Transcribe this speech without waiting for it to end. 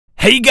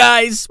Hey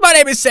guys, my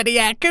name is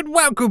Seniac and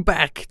welcome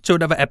back to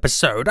another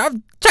episode of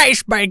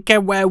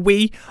TasteMaker, where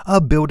we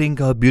are building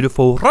a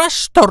beautiful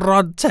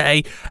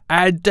restaurante,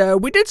 and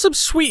we did some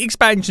sweet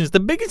expansions, the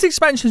biggest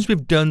expansions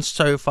we've done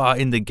so far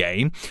in the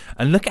game,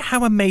 and look at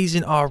how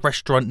amazing our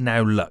restaurant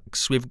now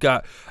looks. We've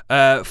got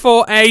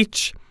 4,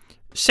 8,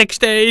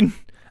 16,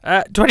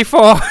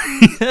 24,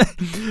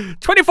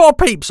 24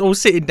 peeps all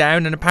sitting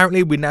down, and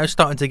apparently we're now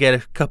starting to get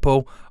a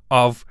couple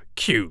of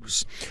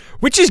queues,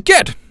 which is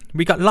good.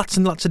 We got lots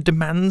and lots of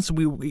demands.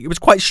 It was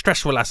quite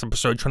stressful last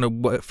episode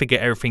trying to figure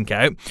everything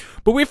out.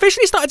 But we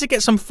officially started to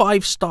get some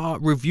 5-star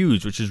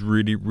reviews, which is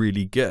really,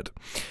 really good.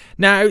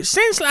 Now,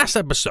 since last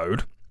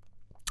episode,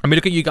 I mean,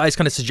 look at you guys'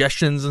 kind of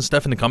suggestions and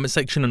stuff in the comment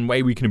section and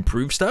way we can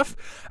improve stuff.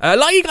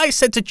 Like you guys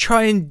said, to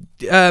try and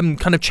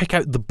kind of check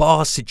out the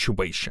bar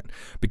situation,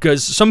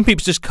 because some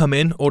people just come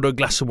in, order a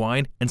glass of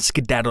wine, and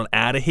skedaddle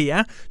out of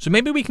here. So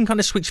maybe we can kind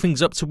of switch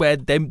things up to where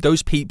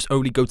those peeps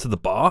only go to the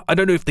bar. I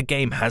don't know if the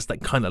game has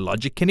that kind of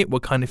logic in it.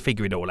 We'll kind of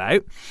figure it all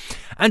out.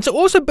 And to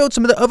also build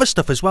some of the other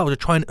stuff as well, to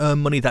try and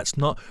earn money that's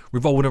not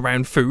revolving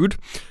around food.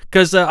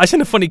 Because I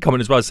seen a funny comment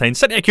as well saying,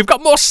 Seniac, you've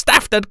got more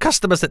staff than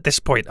customers at this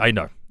point. I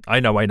know,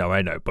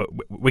 but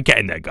we're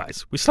getting there,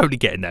 guys. We're slowly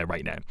getting there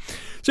right now.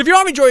 So if you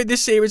are enjoying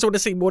this series or want to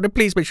see more, then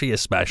please make sure you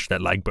smash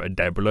that like button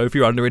down below. If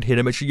you're under it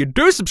here, make sure you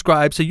do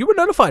subscribe so you are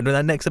notified when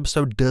that next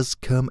episode does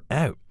come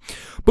out.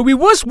 But we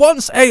was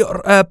once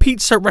a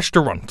pizza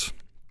restaurant.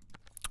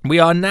 We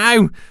are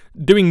now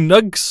doing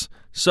nugs,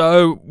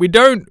 so we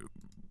don't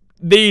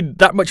need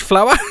that much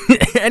flour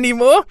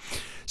anymore.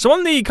 So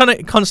on the kind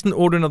of constant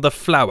ordering of the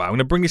flour, I'm going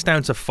to bring this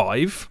down to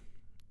 5.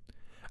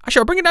 Actually,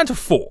 I'll bring it down to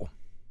 4.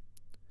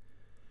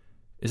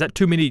 Is that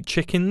too many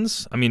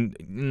chickens? I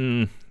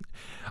mean,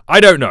 I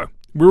don't know.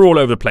 We're all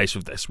over the place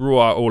with this. We're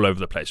all over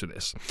the place with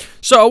this.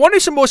 So I want to do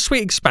some more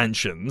sweet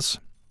expansions.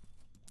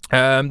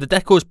 The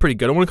decor is pretty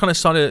good. I want to kind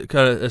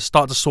of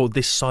start to sort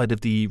this side of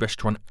the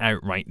restaurant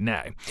out right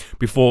now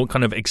before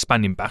kind of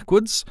expanding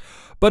backwards.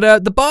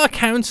 But the bar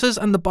counters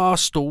and the bar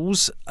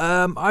stools,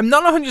 I'm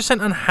not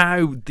 100% on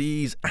how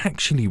these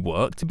actually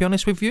work, to be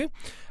honest with you.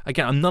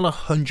 Again, I'm not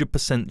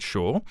 100%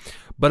 sure,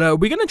 but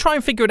we're going to try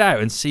and figure it out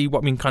and see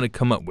what we can kind of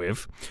come up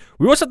with.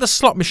 We also have the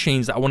slot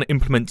machines that I want to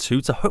implement too,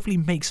 to hopefully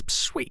make some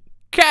sweet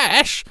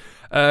cash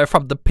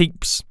from the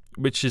peeps,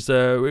 which is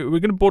we're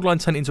going to borderline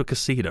turn it into a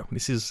casino.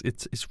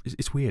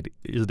 It's weird,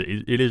 isn't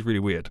it? It is really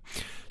weird.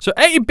 So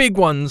 80 big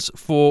ones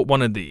for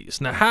one of these.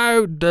 Now,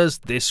 how does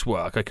this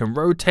work? I can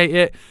rotate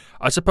it.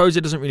 I suppose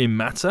it doesn't really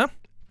matter.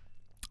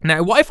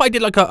 Now, what if I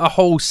did like a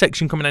whole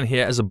section coming down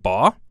here as a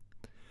bar?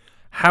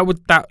 How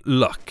would that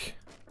look?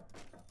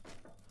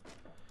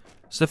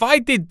 So if I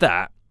did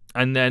that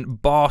and then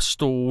bar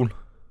stool,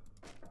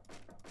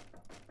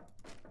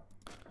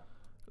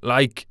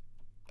 like,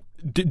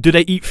 do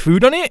they eat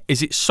food on it?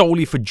 Is it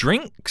solely for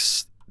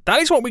drinks?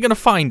 That is what we're going to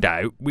find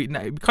out.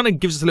 It kind of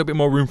gives us a little bit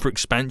more room for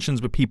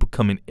expansions with people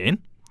coming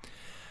in.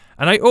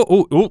 And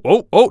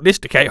this,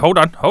 okay, hold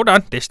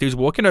on. This dude's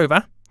walking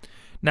over.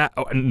 Now,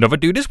 another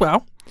dude as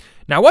well.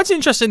 Now, what's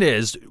interesting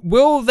is,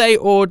 will they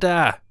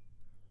order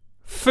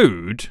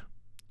food,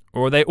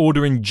 or are they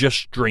ordering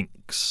just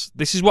drinks?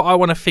 This is what I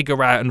want to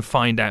figure out and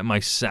find out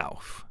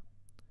myself.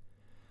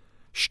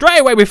 Straight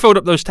away we filled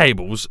up those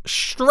tables.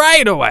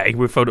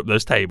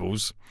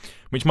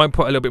 Which might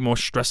put a little bit more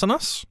stress on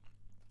us.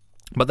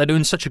 But they're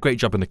doing such a great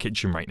job in the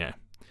kitchen right now.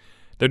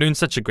 They're doing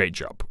such a great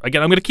job.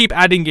 Again, I'm going to keep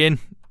adding in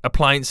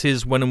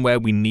appliances when and where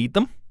we need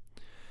them.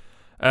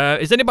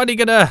 Is anybody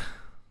going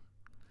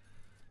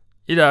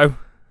to,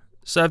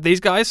 serve these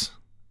guys?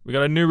 We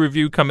got a new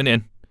review coming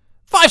in.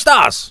 5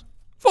 stars!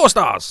 4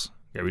 stars!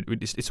 Yeah,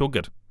 it's all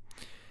good.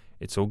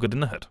 It's all good in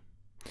the hood.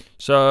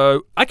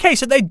 So, okay,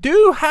 so they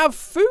do have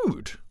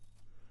food.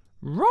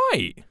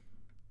 Right.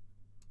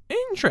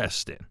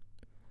 Interesting.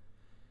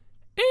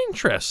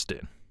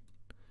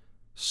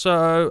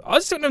 So, I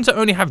was expecting them to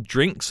only have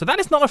drinks, so that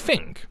is not a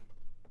thing.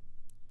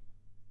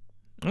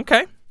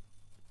 Okay.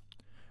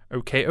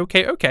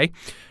 Okay.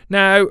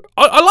 Now,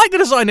 I like the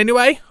design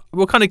anyway.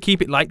 We'll kind of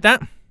keep it like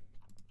that.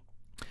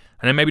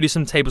 And then maybe do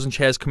some tables and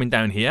chairs coming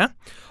down here.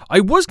 I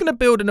was going to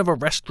build another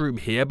restroom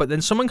here, but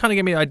then someone kind of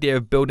gave me the idea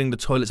of building the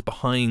toilets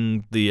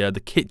behind the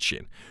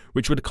kitchen,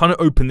 which would kind of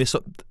open this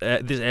up,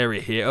 this area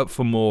here up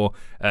for more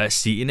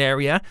seating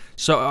area.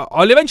 So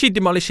I'll eventually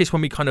demolish this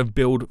when we kind of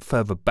build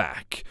further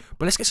back.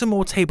 But let's get some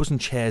more tables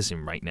and chairs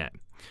in right now,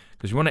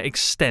 because we want to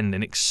extend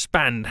and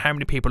expand how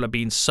many people are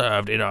being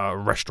served in our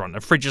restaurant.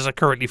 The fridges are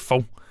currently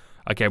full.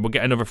 Okay, we'll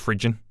get another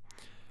fridge in.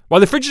 Well,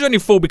 the fridge is only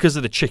full because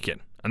of the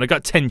chicken. And I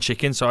got 10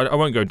 chickens, so I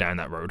won't go down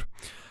that road.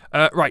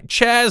 Right,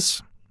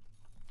 chairs.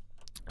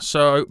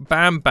 So,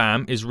 bam,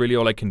 bam is really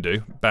all I can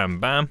do. Bam,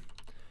 bam.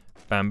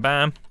 Bam,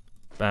 bam.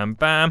 Bam,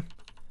 bam.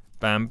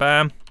 Bam,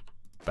 bam.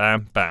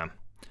 Bam, bam.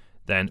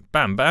 Then,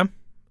 bam, bam.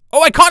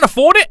 Oh, I can't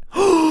afford it!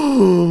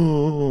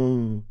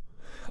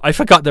 I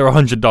forgot they're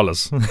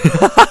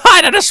 $100.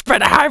 I don't know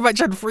spread how much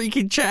on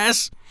freaking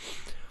chairs.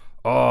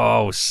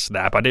 Oh,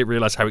 snap. I didn't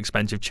realize how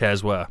expensive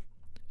chairs were.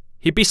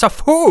 He'd be so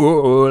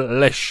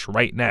foolish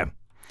right now.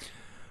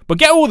 But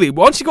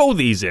once you got all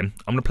these in,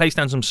 I'm going to place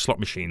down some slot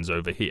machines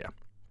over here.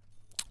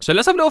 So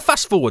let's have a little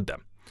fast forward then.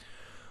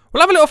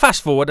 We'll have a little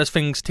fast forward as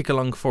things tick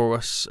along for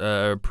us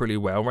pretty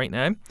well right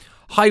now.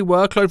 High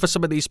workload for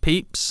some of these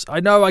peeps.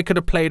 I know I could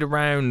have played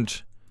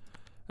around,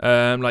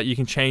 like you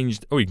can change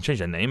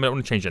their name. I don't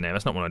want to change their name.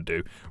 That's not what I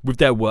do. With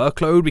their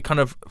workload, we kind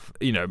of,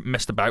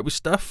 messed about with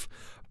stuff.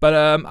 But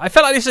I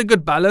felt like this is a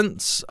good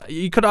balance.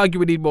 You could argue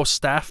we need more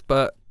staff,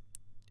 but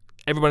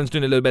everyone's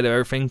doing a little bit of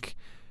everything.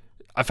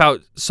 I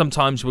felt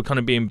sometimes we're kind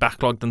of being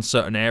backlogged in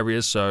certain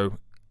areas, so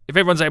if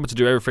everyone's able to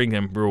do everything,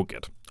 then we're all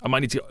good. I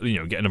might need to,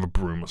 get another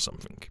broom or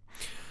something.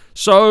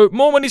 So,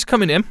 more money's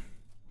coming in.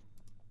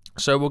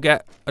 So, we'll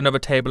get another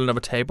table. Another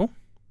table.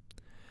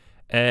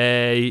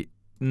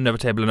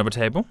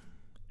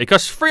 It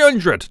costs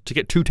 300 to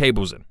get 2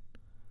 tables in.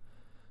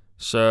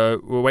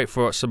 So, we'll wait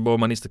for some more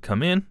monies to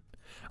come in.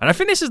 And I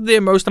think this is the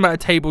most amount of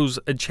tables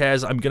and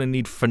chairs I'm going to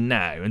need for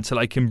now until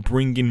I can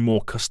bring in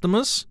more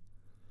customers.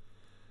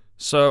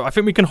 So, I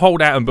think we can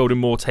hold out and build in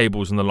more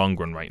tables in the long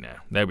run right now.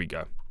 There we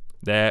go.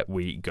 There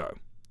we go.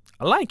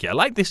 I like it. I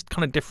like this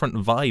kind of different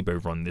vibe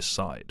over on this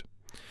side.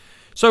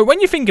 So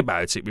when you think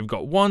about it, we've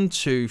got 1,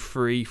 2,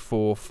 3,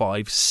 4,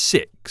 5,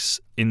 6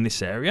 in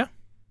this area.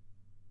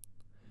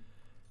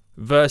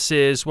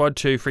 Versus 1,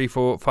 2, 3,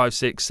 4, 5,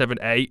 6, 7,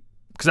 8.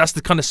 Because that's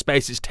the kind of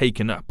space it's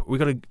taken up. We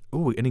got an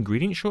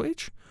ingredient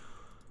shortage?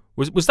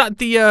 Was that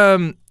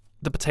the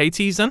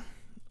potatoes then?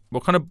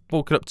 We'll kind of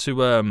bulk it up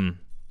to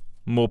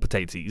more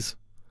potatoes.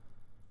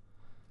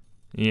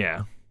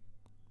 Yeah.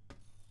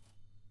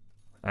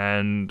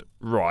 And,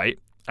 right.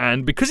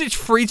 And because it's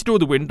free to do all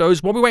the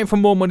windows, while we're waiting for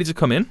more money to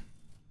come in,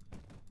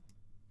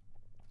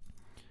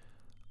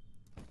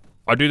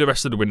 I'll do the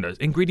rest of the windows.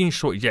 Ingredient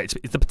shortage. Yeah, it's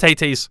the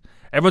potatoes.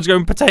 Everyone's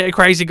going potato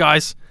crazy,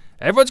 guys.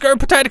 Everyone's going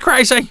potato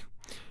crazy.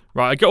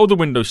 Right, I get all the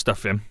window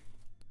stuff in.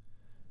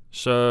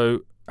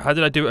 So, how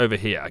did I do it over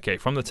here? Okay,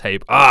 from the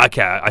table. Ah,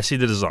 okay, I see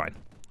the design.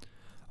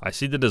 I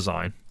see the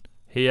design.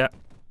 Here.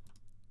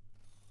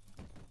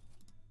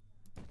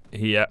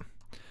 Here.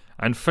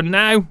 And for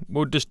now,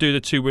 we'll just do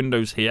the 2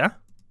 windows here.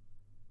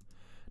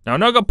 Now, I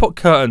know I've got to put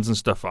curtains and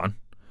stuff on.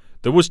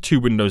 There was 2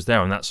 windows there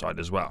on that side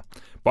as well.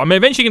 But I'm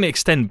eventually going to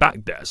extend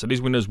back there, so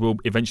these windows will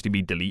eventually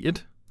be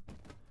deleted.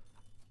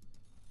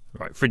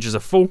 Right, fridges are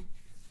full.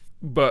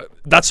 But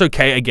that's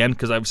okay, again,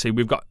 because obviously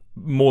we've got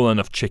more than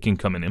enough chicken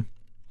coming in.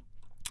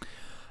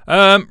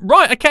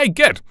 Right, okay,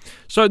 good.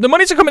 So the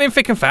monies are coming in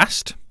thick and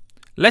fast.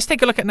 Let's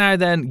take a look at now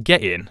then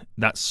getting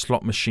that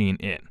slot machine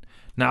in.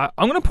 Now,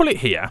 I'm going to pull it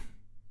here.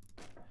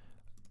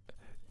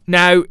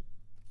 Now,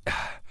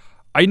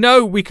 I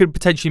know we could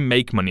potentially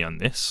make money on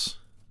this,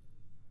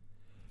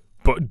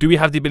 but do we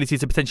have the ability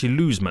to potentially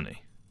lose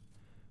money?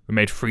 We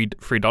made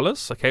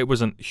 $3. Okay, it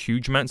wasn't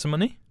huge amounts of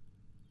money.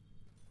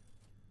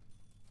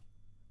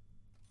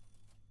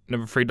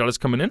 Another $3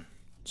 coming in.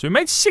 So we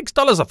made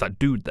 $6 off that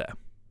dude there.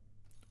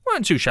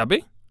 Weren't too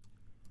shabby.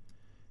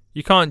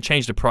 You can't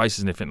change the prices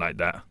and anything like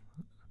that.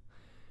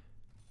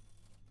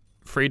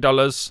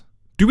 $3.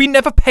 Do we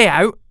never pay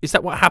out? Is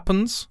that what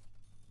happens?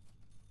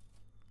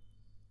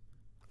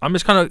 I'm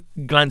just kind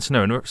of glancing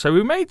over. So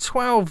we made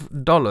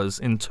 $12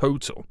 in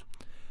total.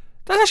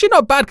 That's actually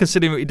not bad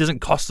considering it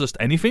doesn't cost us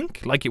anything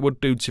like it would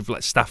do to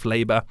like staff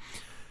labor.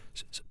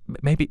 So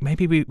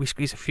maybe we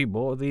squeeze a few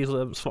more of these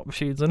slot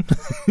machines in.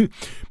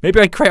 Maybe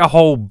I create a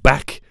whole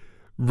back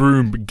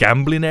room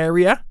gambling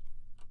area.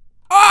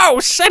 Oh,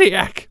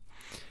 Sediak!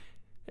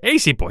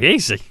 Easy, boy,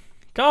 easy.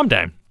 Calm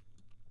down.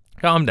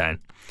 Calm down.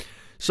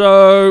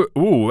 So,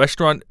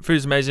 restaurant,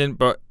 food's amazing,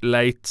 but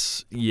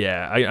late.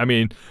 Yeah, I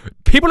mean,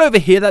 people over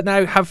here that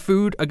now have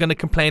food are going to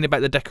complain about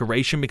the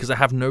decoration because I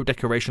have no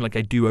decoration like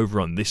I do over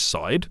on this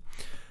side.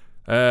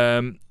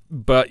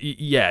 But,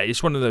 yeah,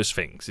 it's one of those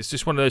things. It's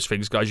just one of those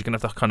things, guys. You're going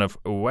to have to kind of,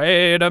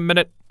 wait a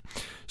minute.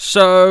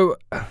 So,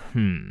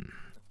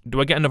 do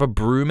I get another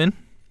broom in?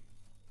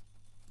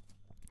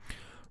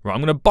 Right, I'm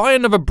going to buy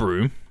another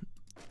broom.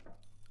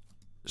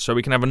 So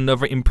we can have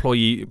another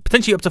employee,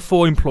 potentially up to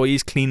 4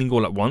 employees cleaning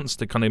all at once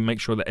to kind of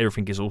make sure that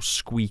everything is all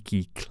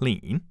squeaky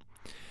clean.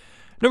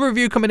 Another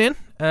review coming in.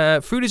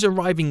 Food is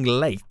arriving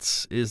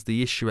late is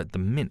the issue at the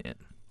minute.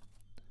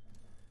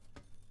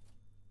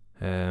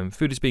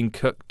 Food is being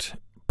cooked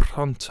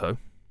pronto.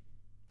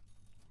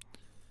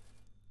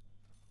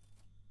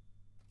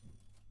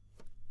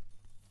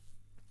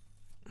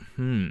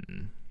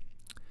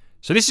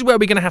 So this is where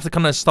we're going to have to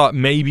kind of start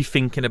maybe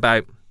thinking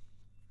about,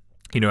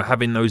 you know,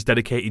 having those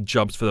dedicated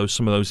jobs for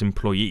some of those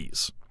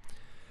employees.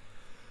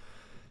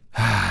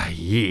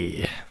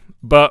 Yeah.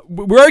 But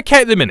we're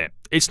okay at the minute.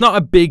 It's not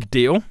a big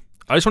deal.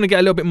 I just want to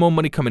get a little bit more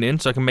money coming in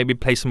so I can maybe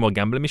play some more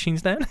gambling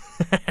machines down.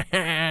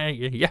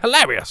 You're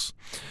hilarious.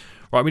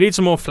 Right, we need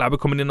some more flour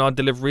coming in our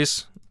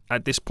deliveries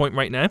at this point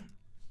right now.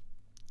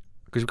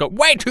 Because we've got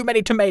way too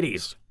many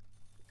tomatoes.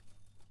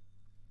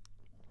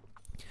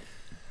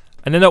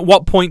 And then at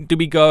what point do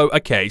we go,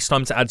 okay, it's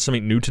time to add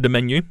something new to the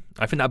menu?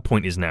 I think that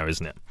point is now,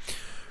 isn't it?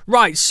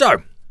 Right,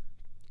 so,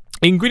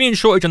 ingredient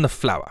shortage on the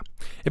flour.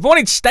 If we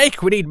wanted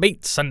steak, we need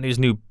meats and these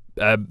new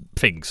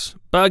things.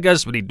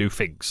 Burgers, we need new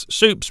things.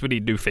 Soups, we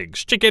need new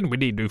things. Chicken, we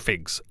need new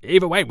things.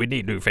 Either way, we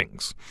need new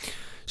things.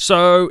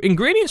 So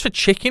ingredients for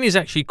chicken is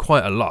actually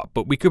quite a lot,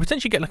 but we could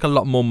potentially get like a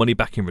lot more money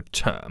back in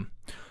return.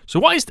 So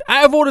what is,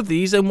 out of all of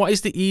these, then what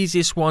is the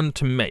easiest one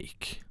to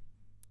make?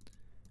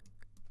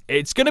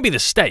 It's going to be the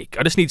steak.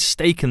 I just need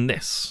steak and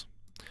this.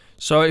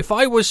 So if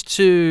I was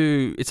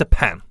to, it's a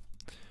pan.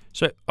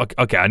 So,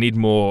 okay, I need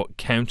more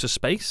counter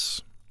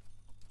space,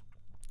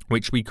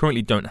 which we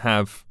currently don't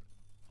have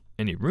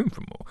any room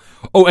for more.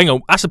 Oh, hang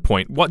on, that's a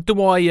point. What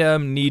do I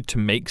need to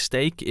make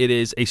steak? It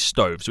is a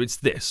stove, so it's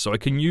this. So I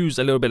can use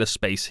a little bit of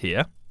space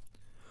here.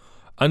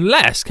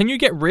 Unless, can you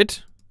get rid?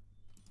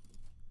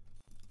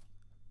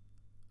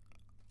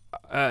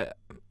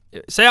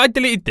 Say I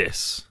deleted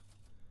this.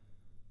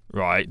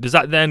 Right, does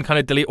that then kind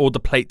of delete all the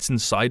plates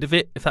inside of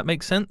it, if that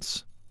makes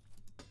sense?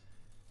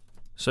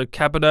 So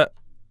cabinet,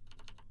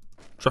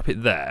 drop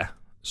it there.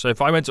 So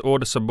if I went to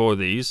order some more of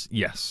these,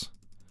 yes.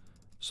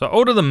 So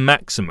order the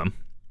maximum.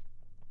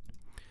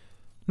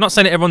 Not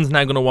saying that everyone's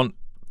now going to want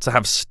to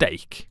have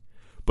steak,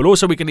 but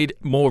also we're going to need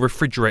more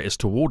refrigerators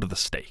to order the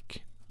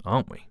steak,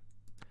 aren't we?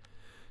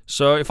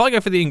 So if I go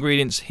for the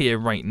ingredients here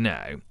right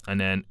now, and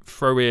then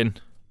throw in,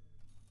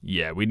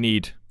 yeah, we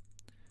need,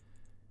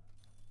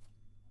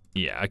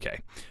 yeah, okay.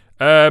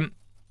 Right,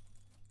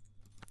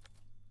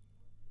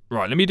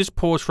 let me just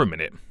pause for a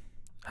minute.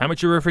 How much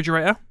is a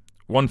refrigerator?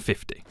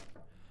 150.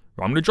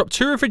 Right, I'm going to drop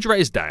 2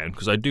 refrigerators down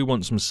because I do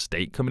want some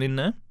steak coming in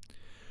there.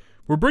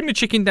 We'll bring the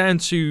chicken down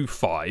to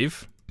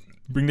 5.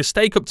 Bring the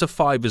steak up to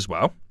 5 as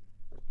well.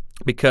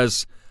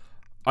 Because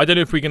I don't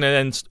know if we're going to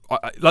then...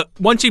 like,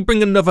 once you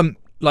bring another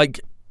like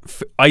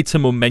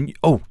item or menu...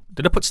 Oh,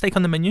 did I put steak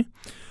on the menu?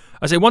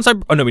 I say once I...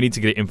 Oh, no, we need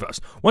to get it in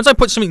first. Once I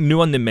put something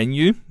new on the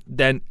menu,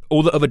 then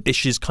all the other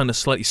dishes kind of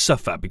slightly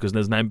suffer because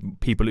there's now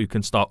people who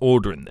can start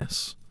ordering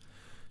this.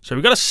 So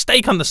we've got a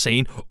steak on the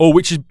scene, or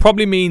which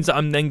probably means that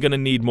I'm then going to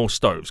need more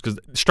stoves, because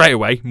straight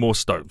away, more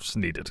stoves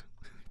needed.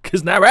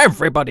 Because now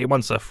everybody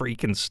wants a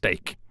freaking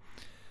steak.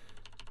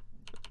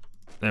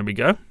 There we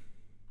go.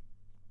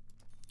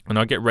 And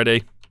I'll get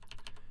ready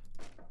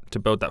to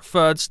build that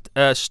third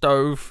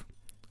stove.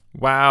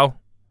 Wow.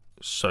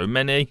 So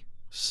many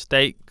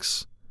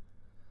steaks.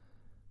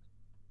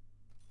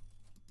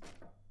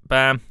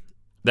 Bam.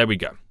 There we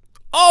go.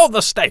 All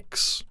the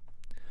steaks.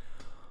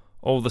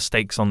 All the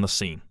steaks on the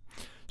scene.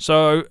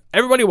 So,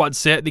 everybody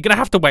wants it. They're going to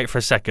have to wait for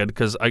a second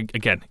because,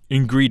 again,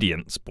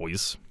 ingredients,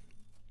 boys.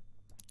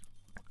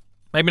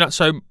 Maybe not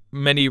so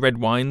many red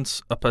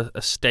wines. Up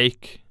a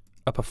steak.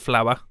 Up a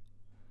flour.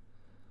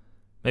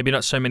 Maybe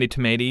not so many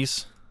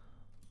tomatoes.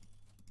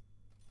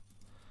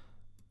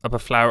 Up a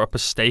flour, up a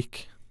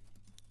steak.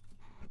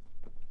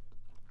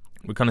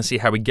 We'll kind of see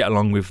how we get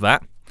along with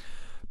that.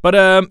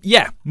 But,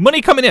 yeah, money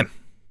coming in.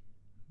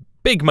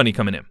 Big money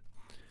coming in.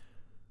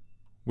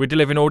 We're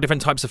delivering all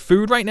different types of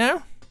food right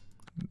now.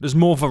 There's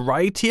more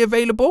variety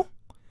available.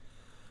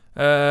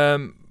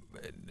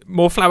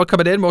 More flour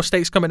coming in, more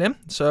steaks coming in.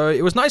 So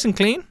it was nice and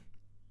clean.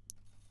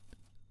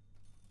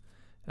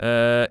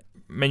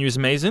 Menu is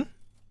amazing.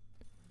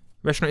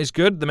 Restaurant is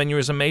good. The menu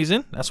is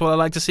amazing. That's what I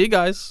like to see,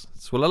 guys.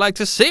 That's what I like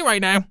to see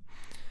right now.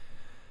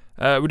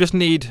 We just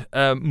need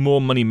more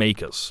money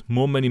makers.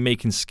 More money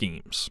making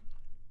schemes.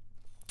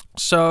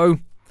 So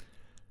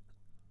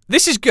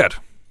this is good.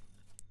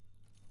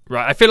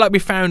 Right, I feel like we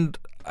found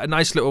a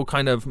nice little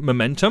kind of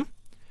momentum.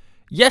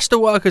 Yes, the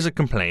workers are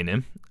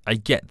complaining. I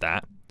get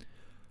that.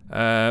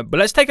 But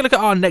let's take a look at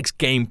our next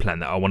game plan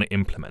that I want to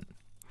implement.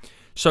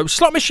 So,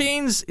 slot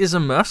machines is a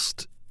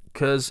must.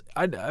 Because,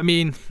 I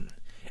mean,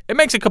 it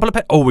makes a couple of...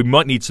 Oh, we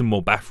might need some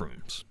more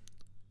bathrooms.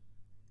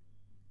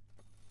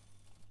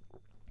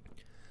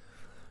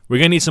 We're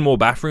going to need some more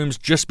bathrooms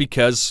just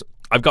because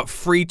I've got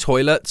 3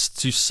 toilets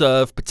to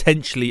serve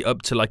potentially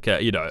up to like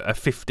a, you know, a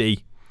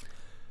 50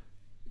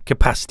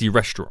 capacity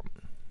restaurant.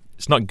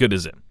 It's not good,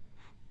 is it?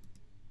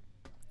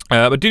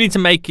 But I do need to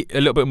make it a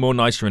little bit more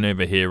nicer in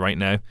over here right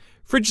now.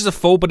 Fridges are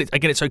full, but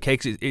again, it's okay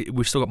because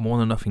we've still got more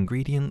than enough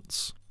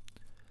ingredients.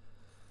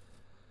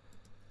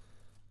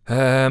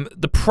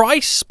 The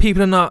price,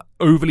 people are not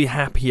overly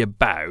happy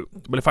about.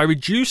 But if I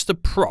reduce the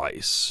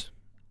price,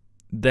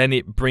 then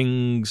it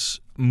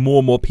brings more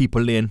and more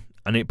people in,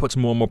 and it puts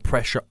more and more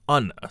pressure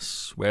on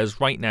us.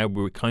 Whereas right now,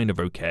 we're kind of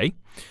okay.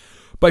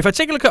 But if I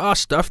take a look at our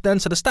stuff then,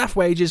 so the staff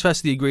wages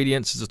versus the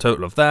ingredients is a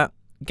total of that.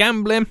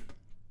 Gambling,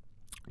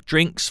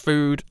 drinks,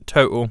 food,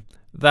 total,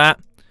 that.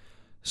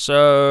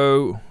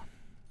 So,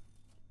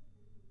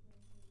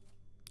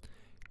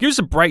 give us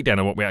a breakdown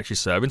of what we're actually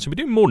serving. So we're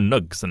doing more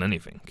nugs than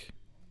anything.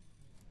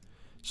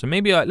 So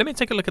maybe, let me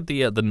take a look at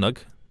the nug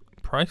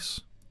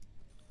price.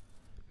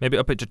 Maybe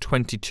up it to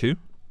 22.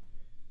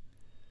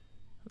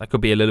 That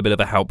could be a little bit of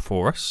a help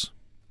for us.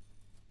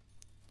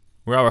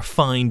 We are a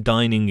fine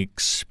dining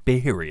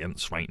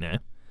experience right now.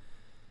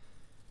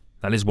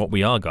 That is what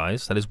we are,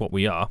 guys. That is what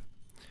we are.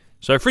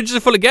 So fridges are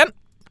full again.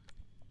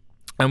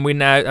 And we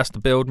now, that's the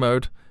build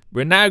mode.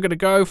 We're now going to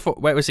go for,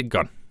 where was it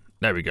gone?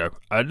 There we go.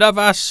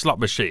 Another slot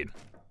machine.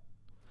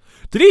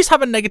 Do these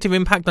have a negative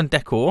impact on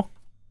decor?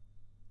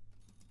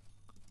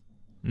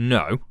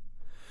 No.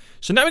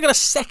 So now we've got a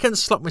second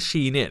slot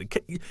machine in.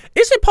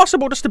 Is it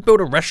possible just to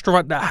build a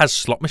restaurant that has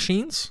slot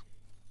machines?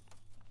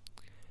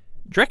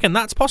 Do you reckon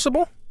that's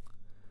possible?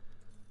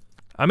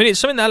 I mean, it's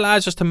something that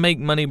allows us to make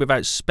money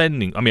without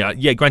spending. I mean,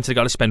 yeah, granted, I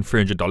got to spend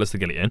 $300 to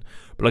get it in.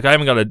 But, like, I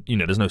haven't got to, you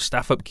know, there's no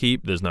staff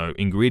upkeep. There's no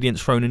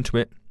ingredients thrown into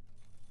it.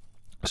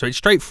 So it's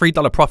straight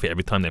 $3 profit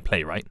every time they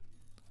play, right?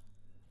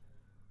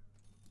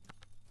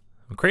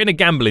 We're creating a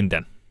gambling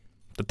den.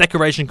 The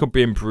decoration could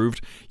be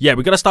improved. Yeah,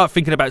 we've got to start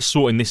thinking about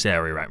sorting this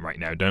area out right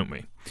now, don't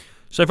we?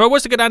 So if I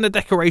was to go down the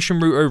decoration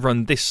route over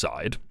on this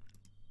side,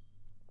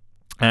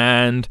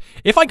 and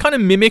if I kind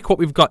of mimic what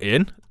we've got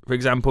in, for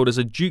example, there's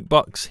a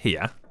jukebox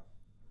here.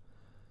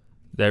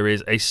 There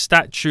is a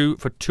statue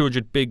for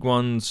 200 big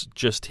ones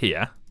just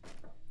here.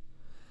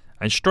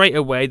 And straight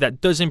away,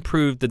 that does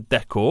improve the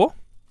decor.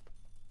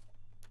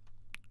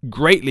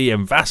 Greatly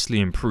and vastly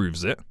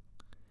improves it.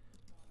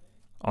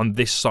 On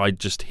this side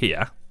just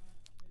here.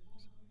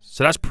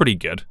 So that's pretty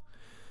good.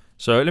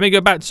 So let me go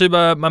back to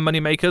my money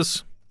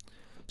makers.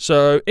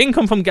 So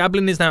income from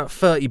gambling is now at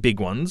 30 big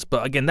ones.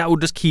 But again, that will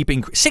just keep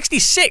increasing.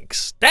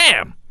 66!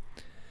 Damn!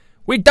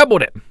 We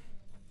doubled it.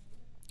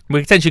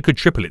 We potentially could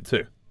triple it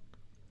too.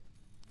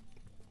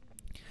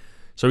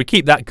 So we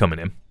keep that coming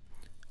in.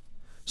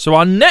 So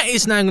our net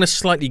is now going to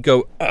slightly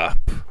go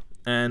up.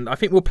 And I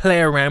think we'll play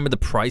around with the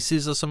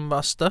prices of some of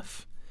our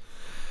stuff.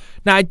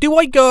 Now, this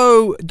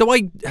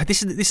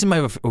is my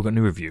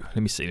new review.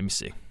 Let me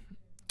see.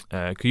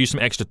 Could use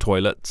some extra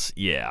toilets.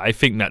 Yeah, I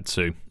think that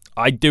too.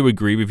 I do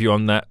agree with you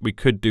on that. We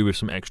could do with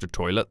some extra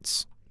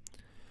toilets.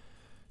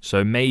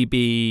 So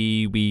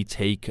maybe we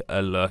take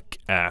a look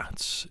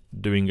at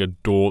doing a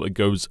door that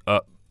goes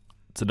up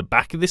to the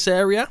back of this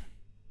area.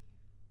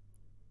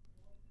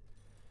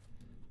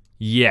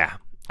 Yeah.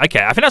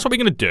 Okay, I think that's what we're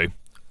going to do.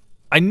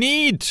 I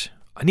need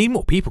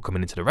more people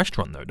coming into the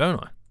restaurant though,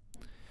 don't I?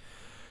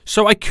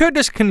 So I could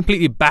just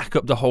completely back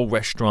up the whole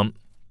restaurant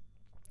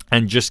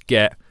and just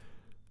get,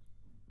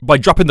 by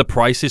dropping the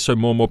prices so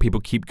more and more people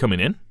keep coming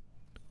in.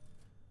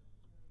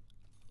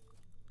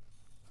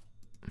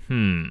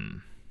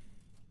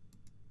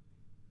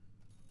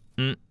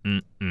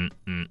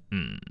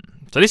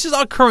 So this is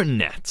our current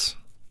net.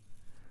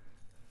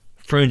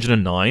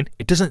 309.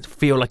 It doesn't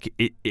feel like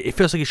it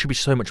feels like it should be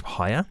so much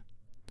higher.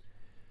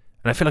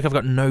 And I feel like I've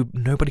got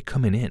nobody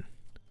coming in.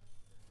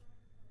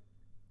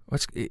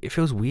 It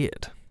feels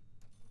weird.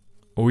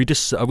 Or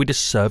are we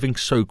just serving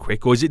so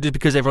quick? Or is it just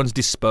because everyone's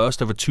dispersed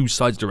over two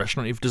sides of the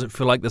restaurant, it doesn't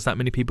feel like there's that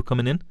many people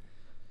coming in?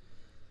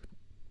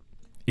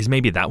 Is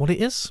maybe that what it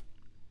is?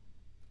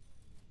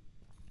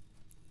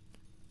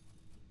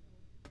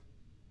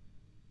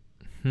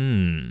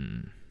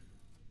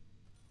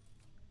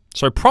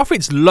 So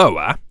profit's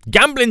lower.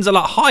 Gambling's a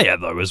lot higher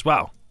though as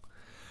well.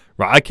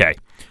 Right, okay.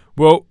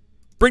 Well,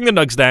 bring the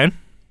nugs down.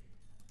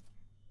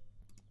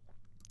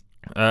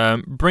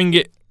 Bring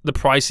the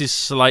prices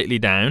slightly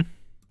down.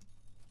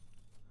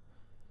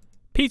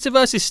 Pizza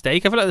versus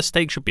steak. I feel like the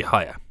steak should be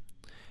higher.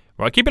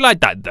 Right, keep it like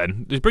that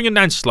then. Just bring it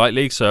down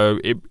slightly so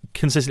it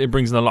consistently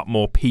brings in a lot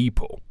more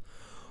people.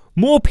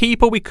 More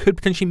people, we could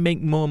potentially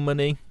make more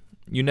money.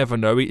 You never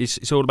know.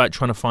 It's all about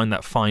trying to find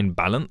that fine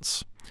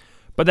balance.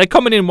 But they're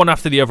coming in one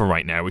after the other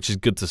right now, which is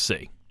good to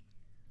see.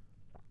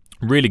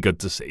 Really good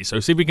to see. So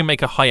see if we can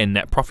make a higher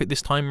net profit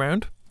this time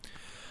round.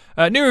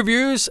 New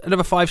reviews,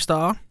 another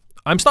 5-star.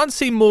 I'm starting to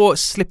see more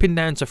slipping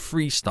down to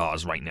 3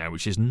 stars right now,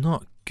 which is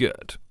not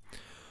good.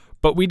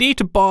 But we need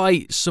to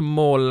buy some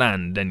more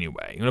land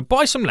anyway. I'm going to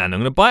buy some land.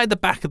 I'm going to buy at the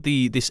back of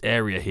this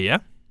area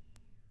here.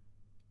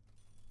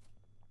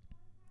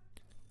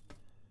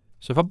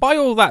 So if I buy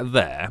all that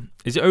there,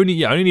 is it only,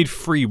 yeah, I only need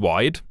 3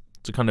 wide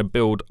to kind of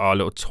build our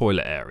little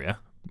toilet area,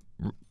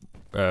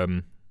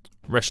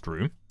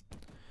 restroom.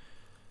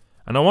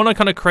 And I want to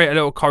kind of create a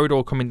little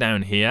corridor coming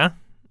down here.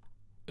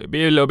 It'd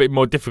be a little bit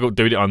more difficult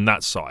doing it on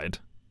that side.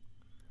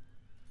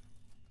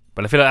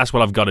 But I feel like that's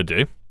what I've got to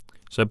do.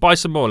 So buy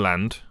some more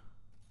land.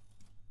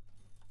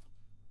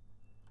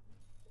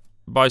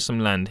 Buy some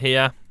land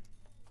here.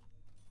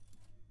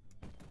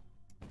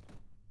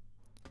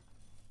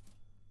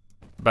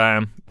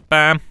 Bam,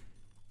 bam.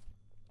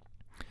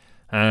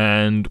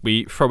 And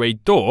we throw a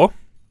door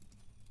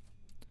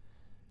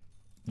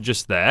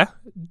just there,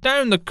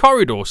 down the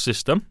corridor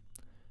system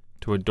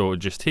to a door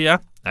just here.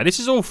 Now this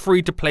is all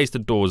free to place the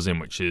doors in,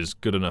 which is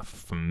good enough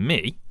for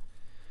me.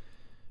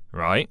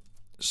 Right.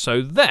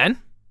 So then,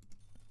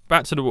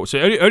 back to the wall. So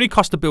it only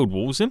costs to build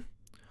walls in.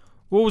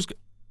 Walls,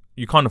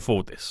 you can't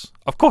afford this.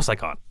 Of course I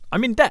can't.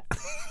 I'm in debt.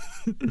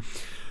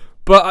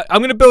 But I'm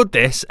going to build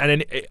this, and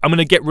then I'm going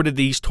to get rid of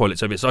these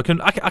toilets over here. So I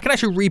can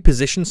actually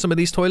reposition some of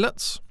these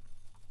toilets.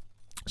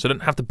 So I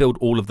don't have to build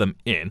all of them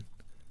in.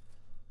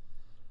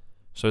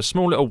 So a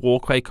small little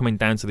walkway coming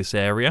down to this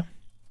area.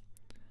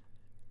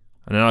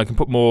 And then I can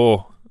put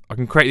more, I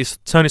can create this,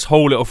 turn this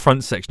whole little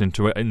front section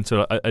into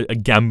a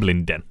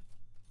gambling den.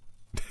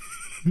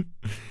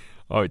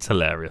 Oh, it's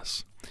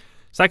hilarious.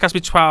 So that cost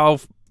me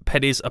 12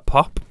 pennies a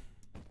pop.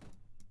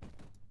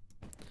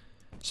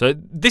 So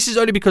this is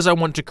only because I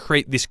want to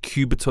create this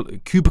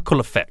cubicle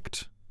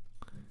effect,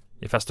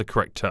 if that's the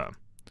correct term.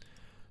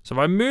 So if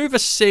I move a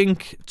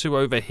sink to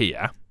over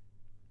here,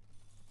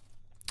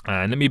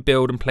 and let me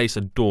build and place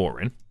a door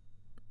in.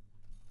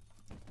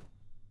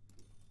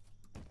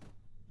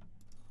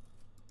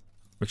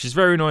 Which is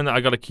very annoying that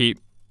I got to keep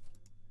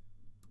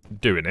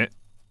doing it.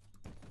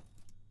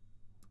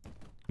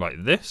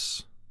 Like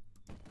this.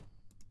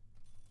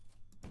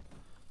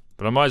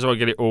 But I might as well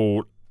get it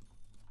all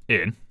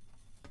in.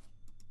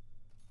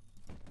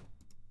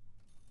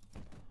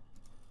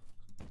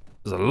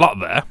 There's a lot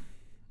there.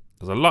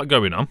 There's a lot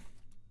going on.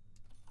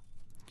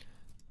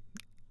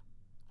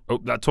 Oh,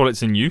 that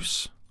toilet's in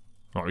use.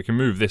 Right, we can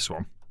move this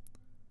one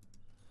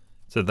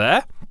to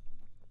there.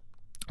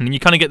 And then you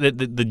kind of get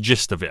the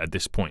gist of it at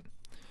this point.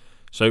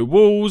 So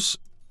walls.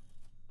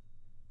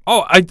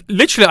 Oh, I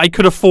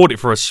could afford it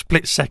for a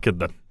split second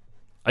then.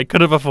 I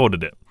could have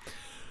afforded it.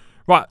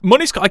 Right,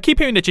 money's. I keep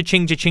hearing the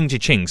cha-ching, cha-ching,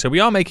 cha-ching. So we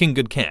are making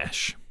good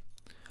cash.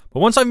 But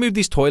once I move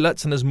these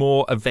toilets and there's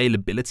more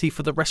availability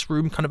for the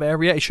restroom kind of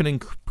area, it should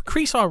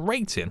increase our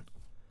rating.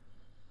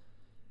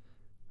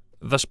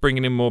 Thus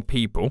bringing in more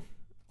people.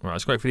 Right,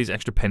 it's great for these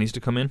extra pennies to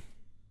come in.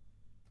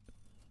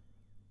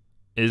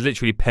 It is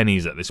literally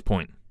pennies at this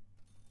point.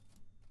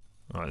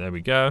 Alright, there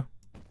we go.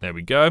 There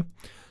we go.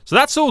 So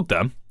that's all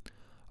done.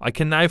 I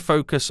can now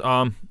focus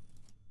on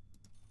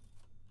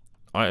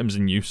items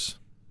in use.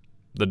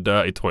 The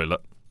dirty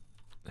toilet.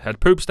 Had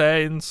poop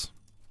stains.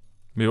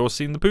 We've all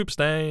seen the poop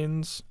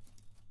stains.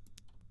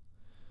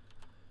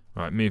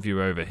 Right, move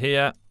you over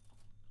here.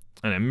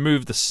 And then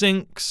move the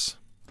sinks.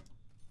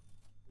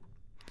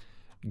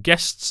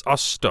 Guests are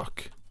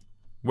stuck.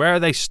 Where are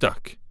they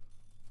stuck?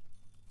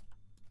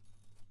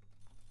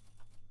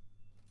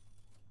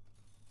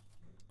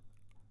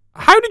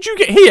 How did you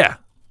get here?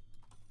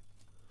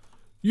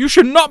 You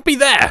should not be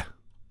there.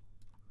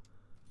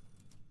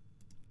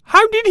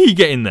 How did he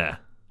get in there?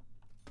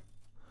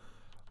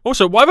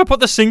 Also, why have I put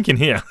the sink in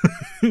here?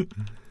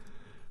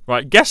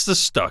 Right, guests are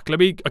stuck. Let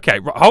me... Okay,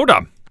 hold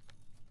on.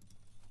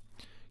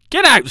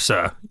 Get out,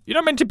 sir. You're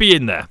not meant to be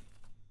in there.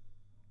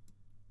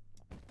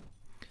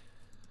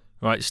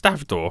 Right,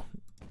 staff door.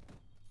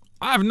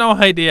 I have no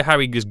idea how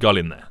he just got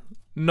in there.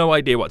 No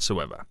idea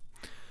whatsoever.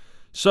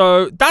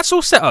 So, that's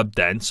all set up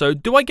then. So,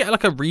 do I get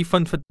like a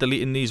refund for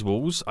deleting these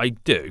walls? I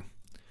do.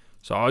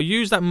 So, I'll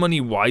use that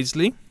money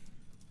wisely.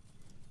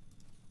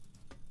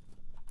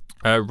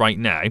 Right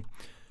now.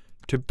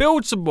 To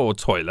build some more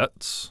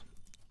toilets.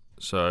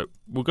 So,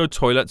 we'll go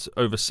toilets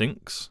over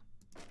sinks.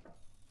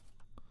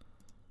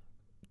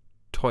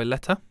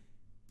 Toiletta.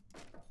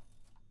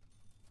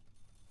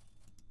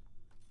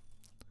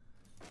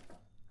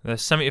 They're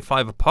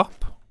 75 a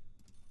pop.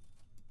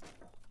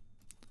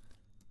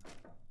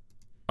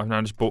 I've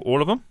now just bought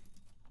all of them.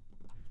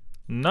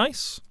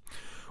 Nice.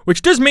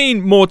 Which does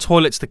mean more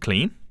toilets to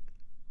clean.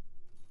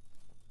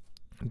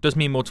 It does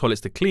mean more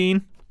toilets to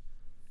clean.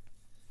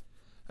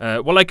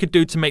 What I could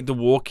do to make the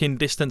walk-in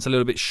distance a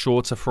little bit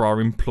shorter for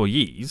our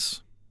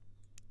employees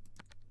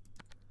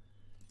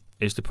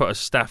is to put a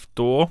staff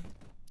door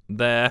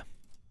there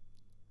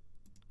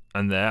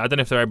and there. I don't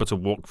know if they're able to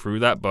walk through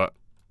that, but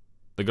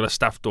they got a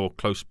staff door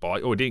close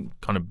by. Oh, it didn't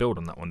kind of build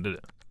on that one, did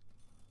it?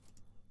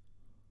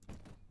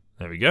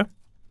 There we go.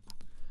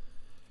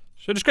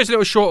 So just creates a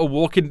little shorter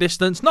walking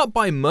distance. Not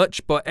by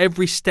much, but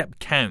every step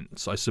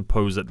counts, I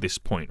suppose, at this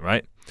point,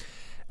 right?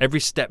 Every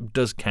step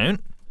does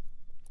count.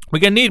 We're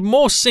going to need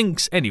more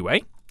sinks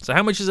anyway. So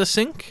how much is a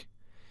sink?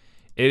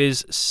 It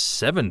is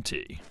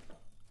 70.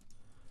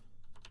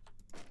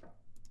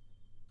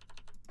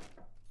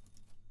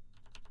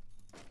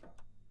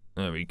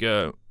 There we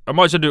go. I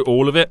might as well do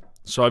all of it.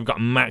 So I've got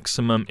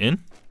maximum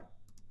in.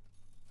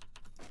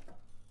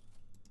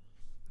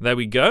 There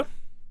we go.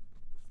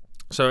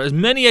 So as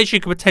many as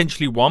you could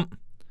potentially want.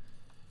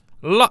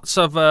 Lots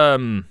of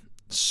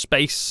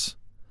space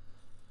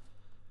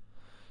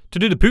to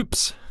do the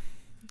poops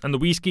and the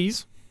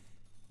wheeskies.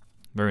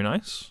 Very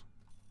nice.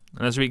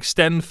 And as we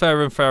extend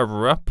further and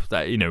further up,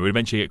 that, you know, we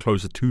eventually get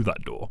closer to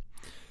that door.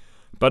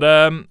 But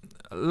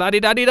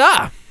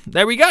la-di-da-di-da.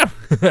 There we go.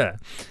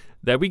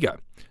 There we go.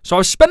 So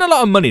I've spent a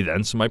lot of money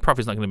then, so my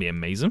profit's not going to be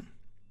amazing.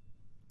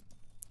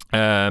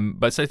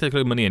 But it's take a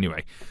little money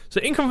anyway. So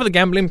income for the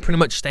gambling pretty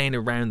much staying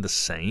around the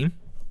same.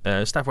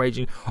 Staff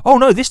waging. Oh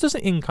no, this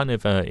doesn't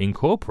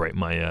incorporate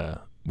my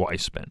what I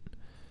spent.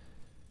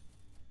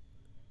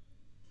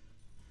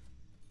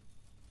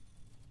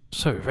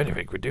 So if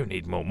anything, we do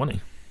need more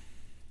money.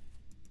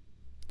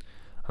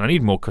 And I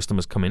need more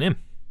customers coming in.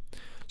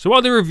 So what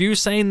are the reviews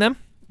saying then?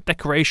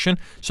 Decoration.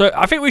 So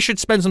I think we should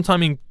spend some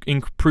time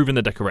improving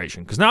the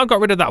decoration. Because now I've got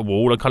rid of that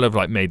wall, I kind of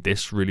like made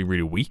this really,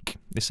 really weak,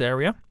 this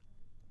area.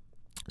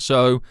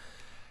 So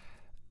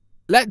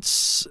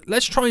let's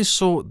try and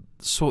sort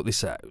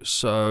this out.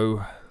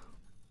 So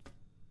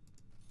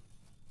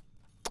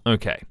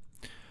okay.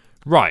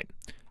 Right.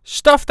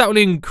 Stuff that will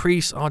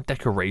increase our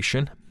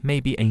decoration.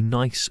 Maybe a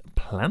nice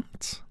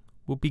plant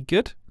will be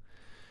good.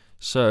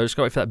 So just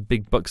got to wait for that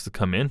big bucks to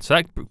come in. So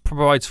that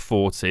provides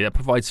 40. That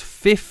provides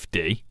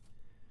 50.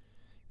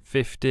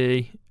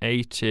 50,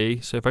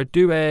 80. So if I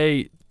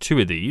do two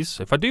of these,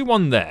 if I do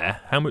one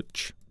there, how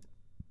much?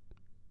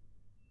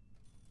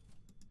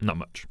 Not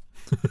much.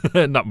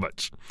 Not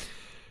much.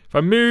 If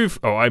I move,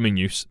 oh, I'm in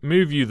use.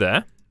 Move you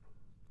there.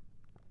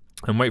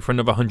 And wait for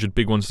another 100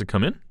 big ones to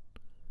come in.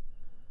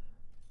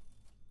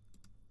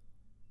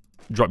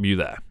 Drop you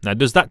there. Now,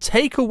 does that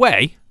take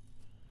away?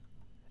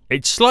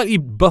 It slightly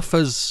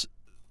buffers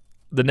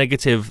the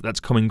negative that's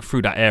coming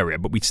through that area,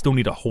 but we still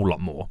need a whole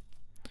lot more.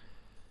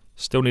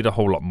 Still need a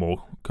whole lot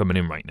more coming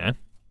in right now.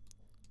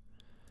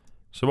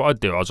 So what I'd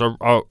do is I'm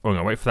going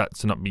to wait for that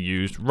to not be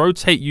used.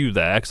 Rotate you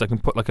there, because I can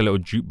put like a little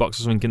jukebox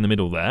or something in the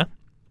middle there.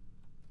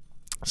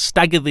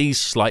 Stagger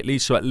these slightly,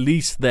 so at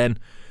least then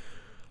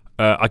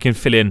I can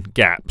fill in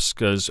gaps,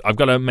 because I've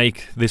got to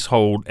make this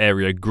whole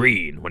area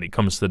green when it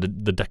comes to the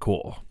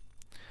decor.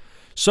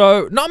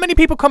 So not many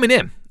people coming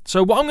in.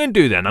 So what I'm going to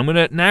do then, I'm going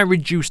to now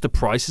reduce the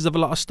prices of a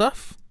lot of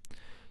stuff.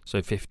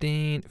 So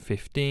 15,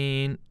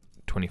 15,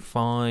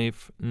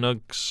 25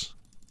 nugs,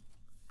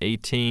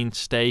 18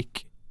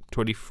 steak,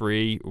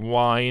 23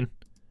 wine.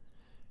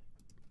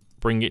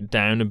 Bring it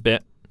down a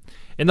bit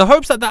in the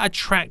hopes that that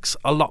attracts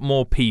a lot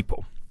more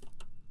people.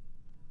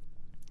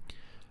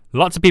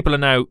 Lots of people are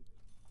now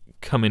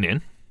coming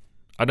in.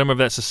 I don't know if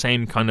that's the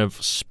same kind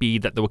of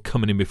speed that they were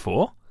coming in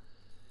before.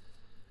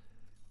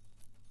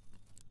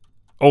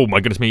 Oh my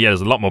goodness me, yeah,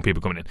 there's a lot more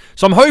people coming in.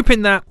 So I'm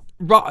hoping that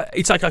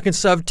it's like I can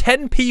serve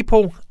 10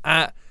 people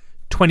at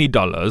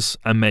 $20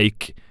 and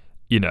make,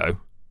 you know,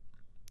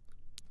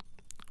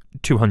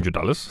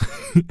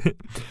 $200.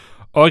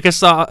 Or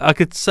I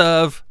could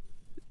serve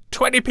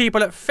 20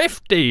 people at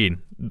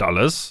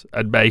 $15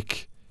 and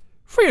make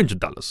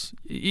 $300.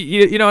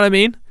 You know what I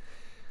mean?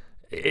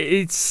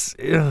 It's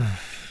a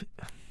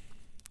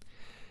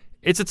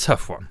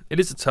tough one. It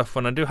is a tough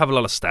one. I do have a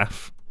lot of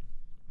staff.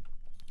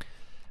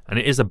 And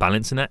it is a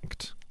balancing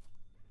act.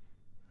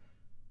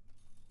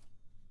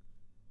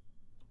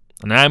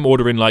 And I'm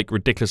ordering like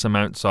ridiculous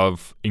amounts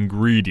of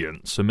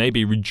ingredients. So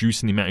maybe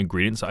reducing the amount of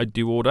ingredients that I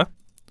do order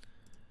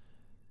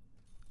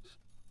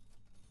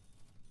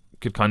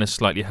could kind of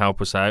slightly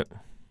help us out.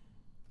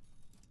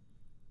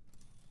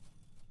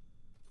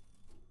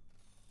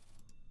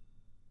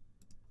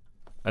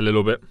 A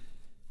little bit.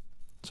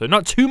 So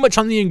not too much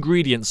on the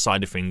ingredients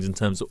side of things in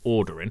terms of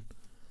ordering.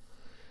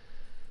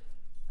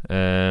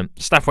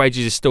 Staff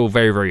wages is still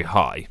very, very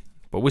high.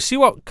 But we'll see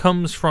what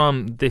comes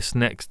from this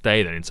next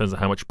day then in terms of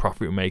how much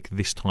profit we make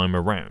this time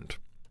around.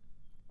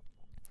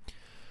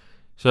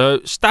 So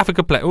staff are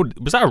complaining. Oh,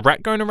 was that a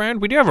rat going around?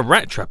 We do have a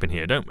rat trap in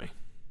here, don't we?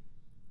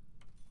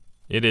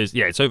 It is.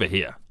 Yeah, it's over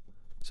here.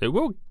 So it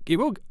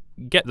will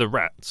get the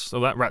rats.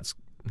 So that rat's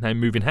now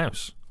moving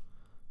house.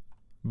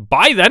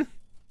 Bye then.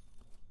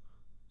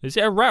 Is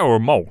it a rat or a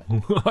mole?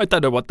 I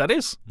don't know what that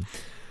is.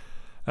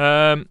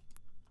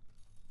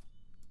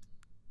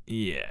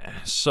 Yeah,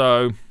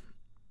 so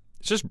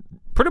it's just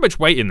pretty much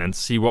waiting then to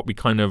see what we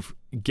kind of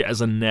get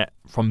as a net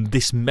from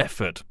this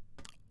method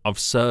of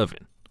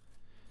serving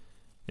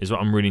is what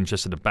I'm really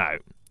interested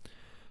about.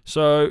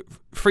 So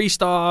 3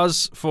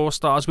 stars, 4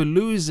 stars, we're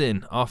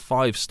losing our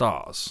 5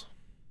 stars.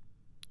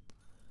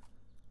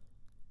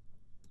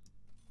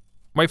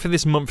 Wait for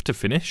this month to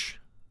finish.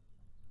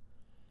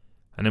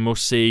 And then we'll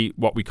see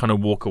what we kind of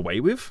walk away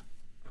with.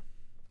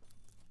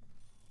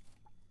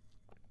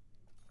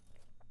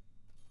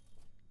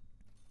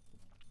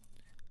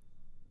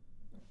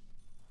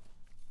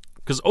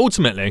 Because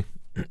ultimately,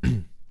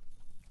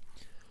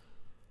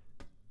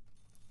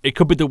 it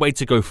could be the way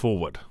to go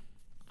forward.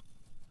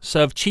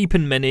 Serve cheap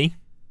and many,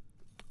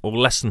 or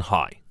less and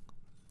high.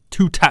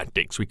 2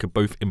 tactics we could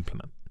both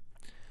implement.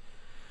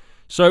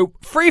 So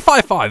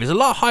 355 is a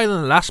lot higher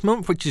than last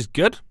month, which is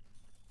good.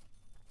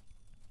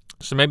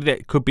 So maybe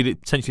that could be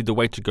potentially the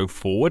way to go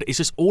forward. It's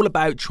just all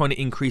about trying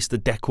to increase the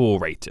decor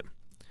rating.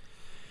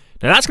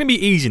 Now that's going to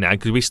be easy now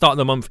because we start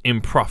the month in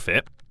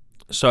profit.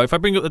 So if I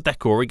bring up the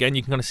decor again,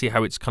 you can kind of see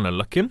how it's kind of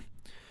looking.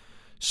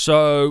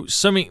 So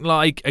something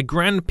like a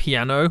grand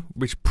piano,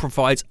 which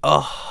provides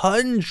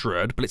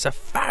 100, but it's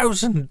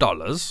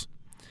 $1,000.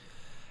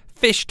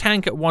 Fish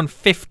tank at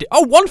 150.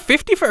 Oh,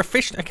 150 for a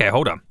fish. Okay,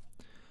 hold on.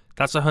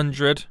 That's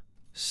 100,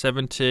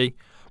 70.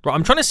 Right,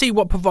 I'm trying to see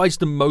what provides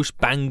the most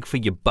bang for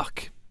your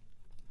buck.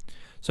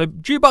 So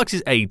jukebox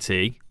is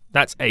 80.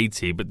 That's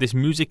 80, but this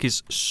music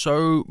is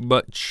so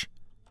much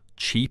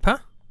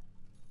cheaper.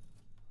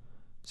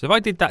 So if I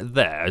did that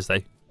there, as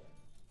they...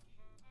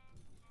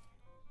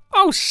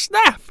 Oh,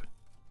 snap!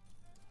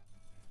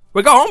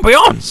 We got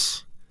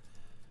ambiance!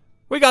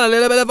 We got a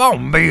little bit of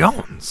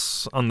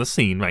ambiance on the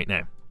scene right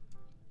now.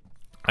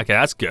 Okay,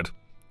 that's good.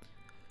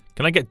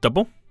 Can I get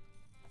double?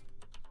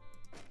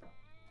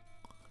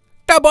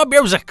 Double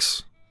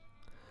musics!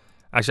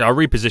 Actually, I'll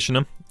reposition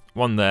them.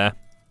 One there.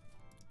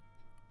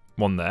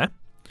 One there.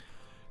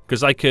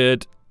 Because I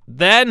could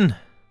then...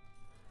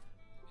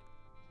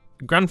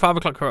 Grandfather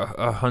clock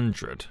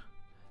 100.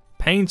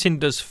 Painting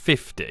does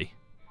 50.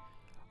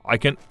 I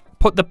can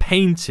put the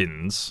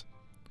paintings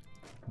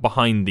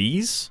behind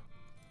these,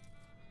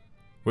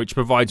 which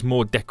provides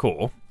more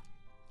decor.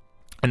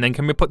 And then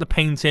can we put the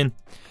paint in?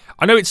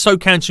 I know it's so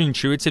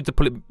counterintuitive to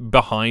put it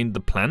behind the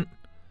plant.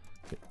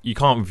 You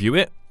can't view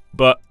it,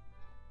 but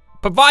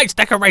provides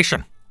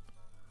decoration.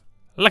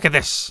 Look at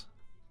this.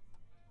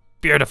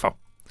 Beautiful.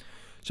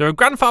 So a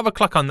grandfather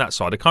clock on that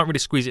side. I can't really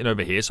squeeze it in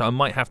over here, so I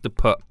might have to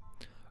put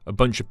a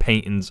bunch of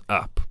paintings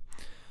up.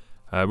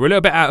 We're a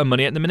little bit out of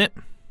money at the minute.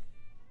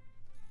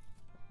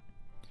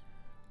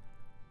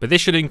 But this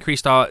should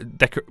increase our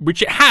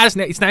which it has.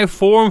 It's now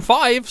 4 and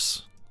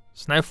 5s.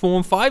 It's now 4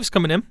 and 5s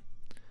coming in,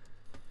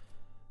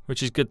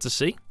 which is good to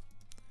see.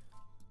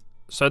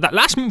 So that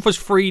last month was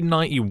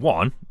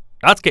 391.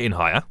 That's getting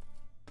higher.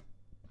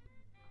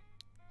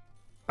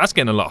 That's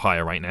getting a lot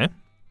higher right now.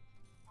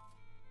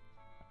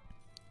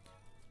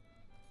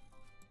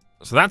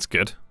 So that's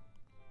good.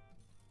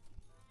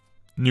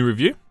 New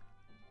review.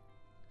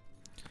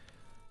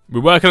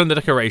 We're working on the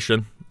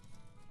decoration.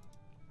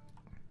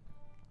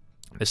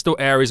 There's still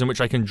areas in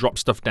which I can drop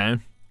stuff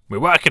down. We're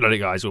working on it,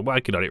 guys. We're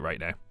working on it right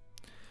now.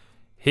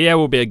 Here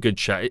will be a good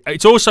shot.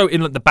 It's also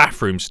in like, the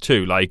bathrooms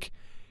too. Like,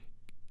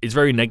 it's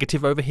very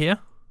negative over here.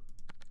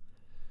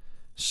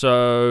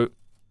 So,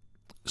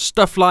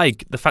 stuff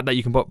like the fact that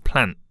you can put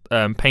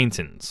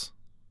paintings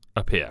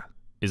up here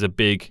is a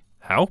big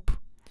help.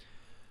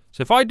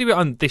 So if I do it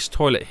on this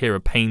toilet here,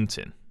 a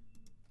painting,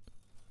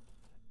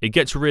 it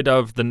gets rid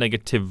of the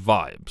negative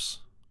vibes.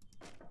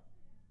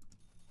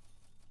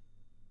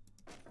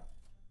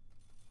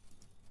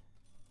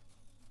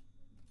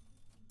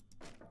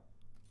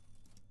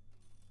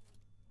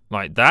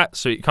 Like that.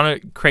 So it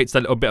kind of creates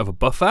that little bit of a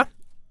buffer.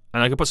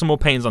 And I can put some more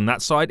paintings on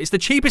that side. It's the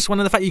cheapest one,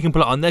 and the fact you can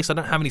put it on there, because I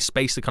don't have any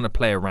space to kind of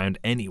play around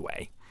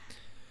anyway.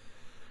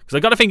 Because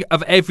I've got to think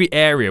of every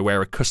area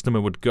where a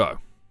customer would go.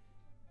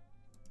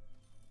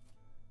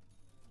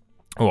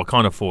 Oh, I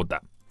can't afford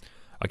that.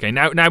 Okay,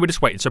 now we're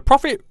just waiting. So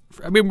profit,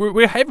 I mean,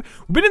 we've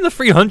been in the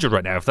 300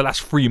 right now for the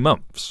last 3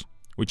 months,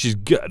 which is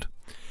good.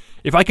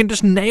 If I can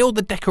just nail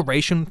the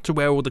decoration to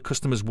where all the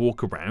customers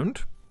walk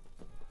around,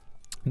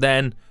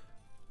 then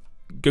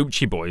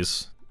Gucci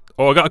boys.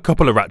 Oh, I got a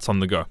couple of rats on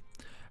the go.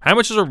 How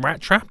much is a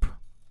rat trap?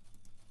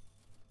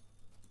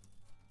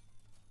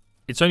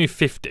 It's only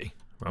 50. Right,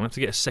 I'm going to have to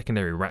get a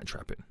secondary rat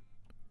trap in.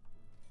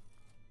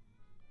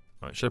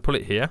 Right, should I pull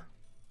it here?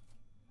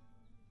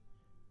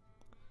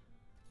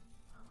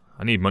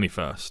 I need money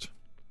first.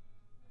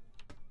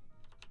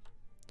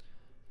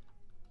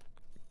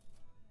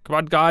 Come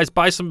on, guys,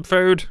 buy some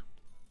food.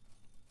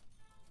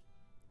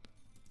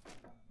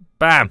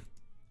 Bam.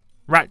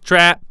 Rat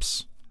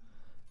traps.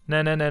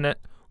 No.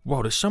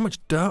 Whoa, there's so much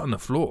dirt on the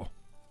floor.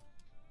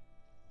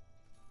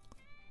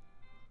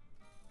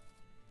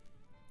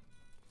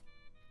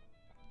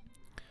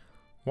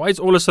 Why is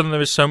all of a sudden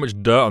there is so much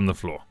dirt on the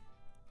floor?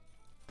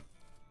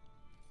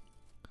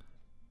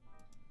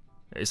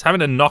 It's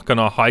having a knock on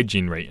our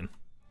hygiene rating.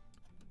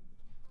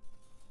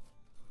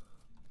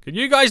 Can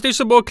you guys do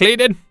some more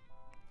cleaning?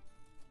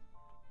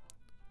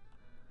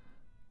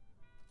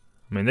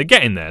 I mean, they're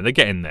getting there. They're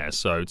getting there,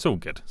 so it's all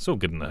good. It's all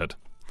good in the hood.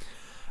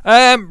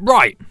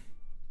 Right.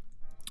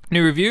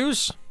 New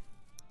reviews.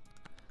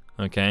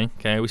 Okay,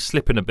 we're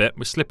slipping a bit.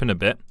 We're slipping a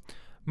bit.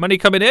 Money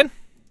coming in.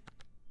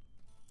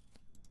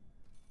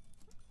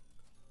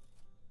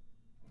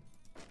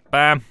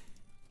 Bam.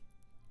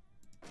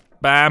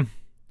 Bam.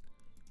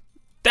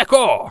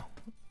 Decor!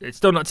 It's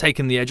still not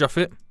taking the edge off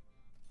it.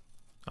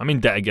 I'm in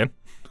debt again.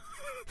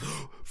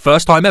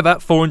 First time ever,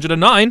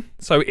 409.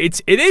 So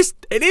it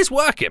is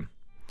working.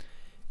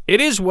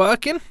 It is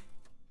working.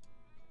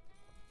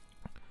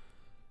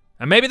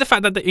 And maybe the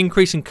fact that the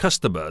increase in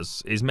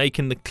customers is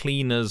making the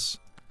cleaners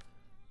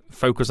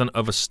focus on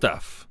other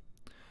stuff.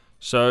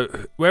 So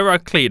where are our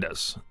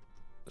cleaners?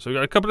 So we've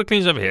got a couple of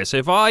cleaners over here. So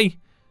if I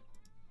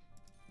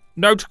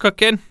no to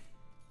cooking,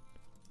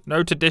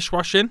 no to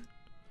dishwashing.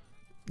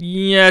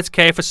 Yeah, it's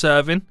okay for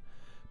serving.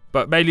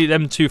 But mainly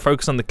them two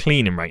focus on the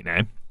cleaning right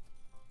now.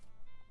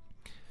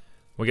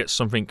 We'll get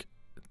something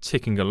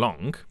ticking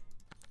along.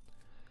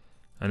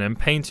 And then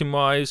painting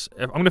wise,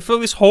 I'm going to fill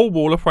this whole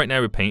wall up right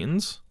now with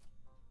paintings.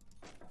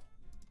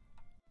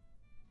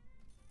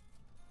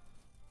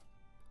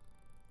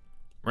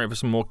 Wait for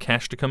some more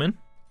cash to come in.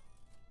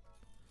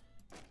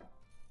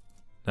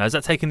 Now, has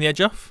that taken the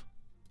edge off?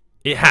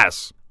 It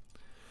has.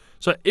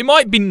 So it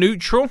might be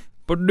neutral,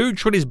 but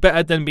neutral is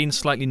better than being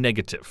slightly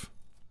negative.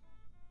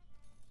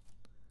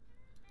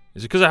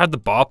 Is it because I had the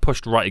bar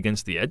pushed right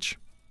against the edge?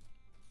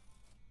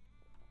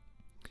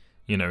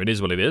 You know, it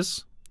is what it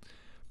is.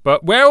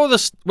 But where all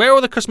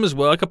the customers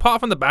work,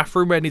 apart from the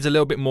bathroom where it needs a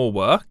little bit more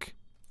work,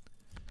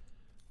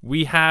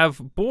 we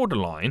have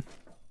borderline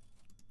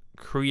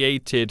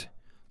created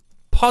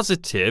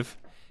positive,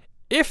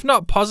 if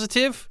not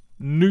positive,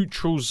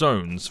 neutral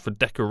zones for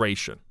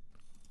decoration.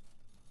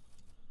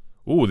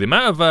 Ooh, the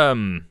amount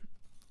of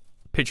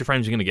picture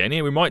frames you're going to get in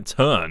here, we might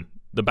turn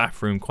the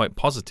bathroom quite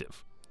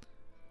positive.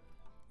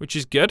 Which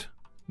is good.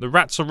 The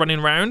rats are running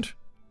around.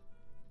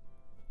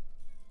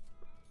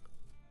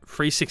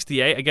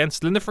 368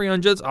 against in the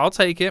 300s. I'll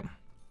take it.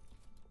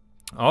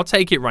 I'll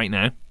take it right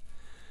now.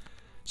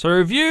 So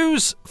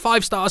reviews,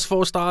 5 stars,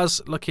 4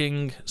 stars,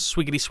 looking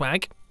swiggity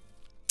swag.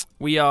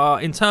 We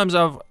are, in terms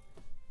of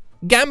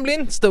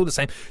gambling, still the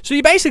same. So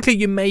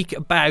you make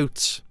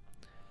about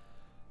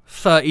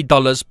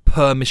 $30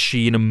 per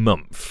machine a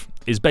month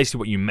is basically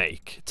what you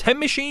make. 10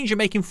 machines, you're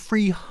making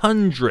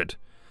 $300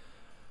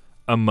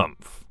 a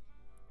month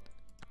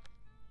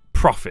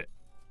profit.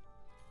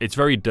 It's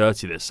very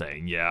dirty, they're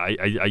saying. Yeah,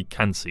 I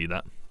can see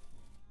that.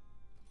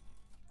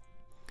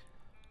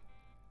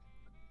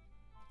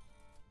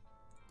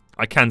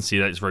 I can see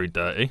that it's very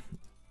dirty.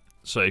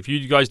 So if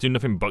you guys do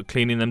nothing but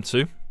cleaning them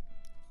too,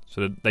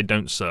 so that they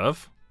don't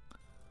serve.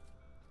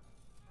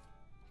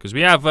 Because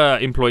we have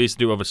employees to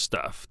do other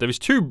stuff. There is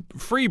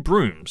 3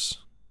 brooms.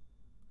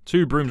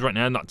 2 brooms right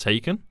now not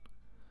taken.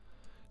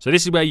 So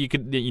this is where you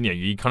could,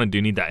 you kind of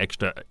do need that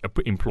extra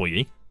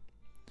employee.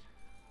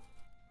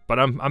 But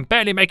I'm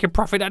barely making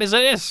profit as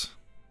it is.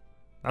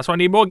 That's why I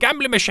need more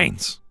gambling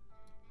machines.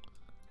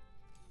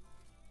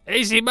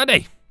 Easy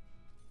money.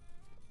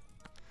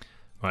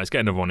 Right, let's get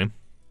another one in.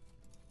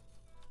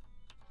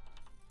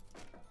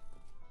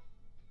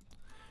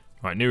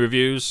 Right, new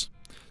reviews.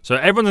 So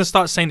everyone's going to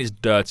start saying it's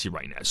dirty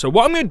right now. So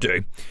what I'm going to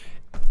do,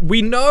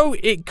 we know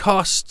it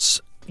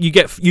costs, you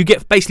get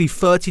basically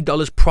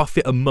 $30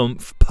 profit a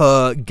month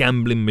per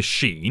gambling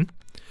machine.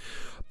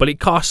 But it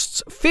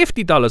costs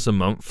 $50 a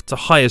month to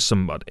hire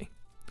somebody.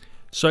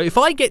 So if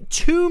I get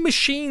 2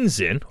 machines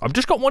in, I've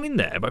just got one in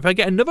there, but if I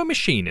get another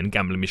machine in,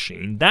 gambling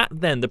machine,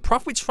 then the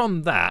profits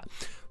from that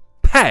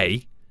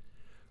pay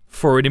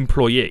for an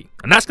employee.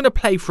 And that's going to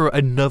pay for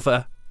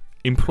another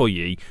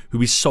employee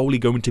who is solely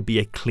going to be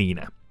a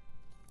cleaner.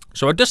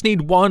 So I just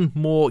need 1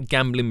 more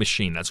gambling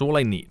machine. That's all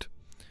I need.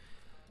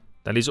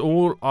 That is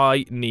all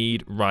I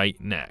need right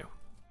now.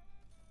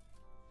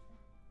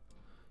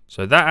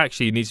 So that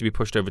actually needs to be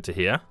pushed over to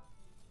here.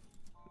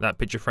 That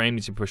picture frame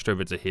needs to be pushed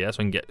over to here,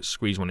 so I can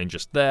squeeze one in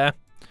just there.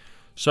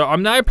 So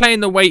I'm now playing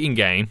the waiting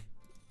game.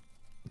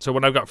 So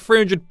when I've got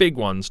 300 big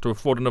ones to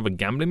afford another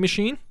gambling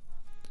machine.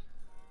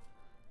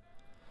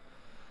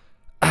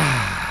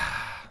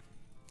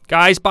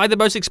 Guys, buy the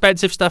most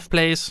expensive stuff,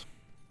 please.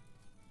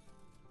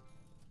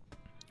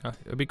 It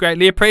would be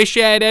greatly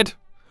appreciated.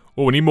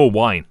 Oh, we need more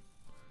wine.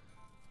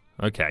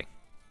 Okay.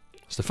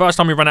 It's the first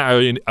time we've run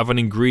out of an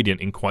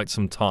ingredient in quite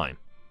some time.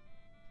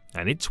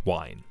 And it's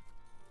wine.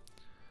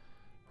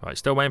 Right,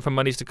 still waiting for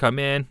monies to come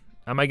in.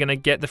 Am I going to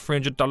get the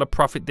 $300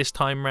 profit this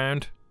time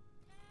round?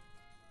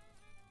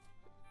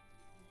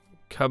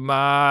 Come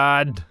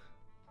on.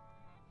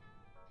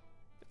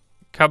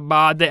 Come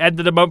on, the end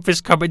of the month is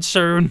coming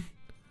soon.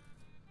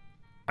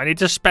 I need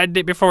to spend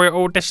it before it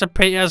all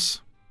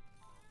disappears.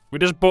 We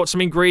just bought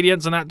some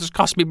ingredients and that just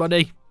cost me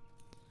money.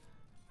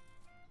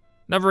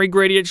 Another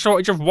ingredient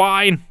shortage of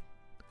wine.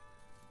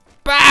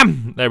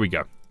 Bam! There we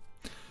go.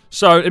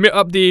 So, let me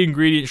up the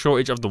ingredient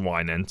shortage of the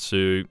wine then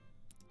to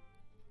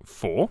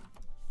 4.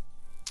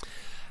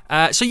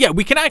 So yeah,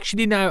 we can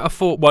actually now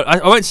afford, well, I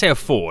won't say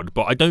afford,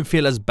 but I don't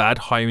feel as bad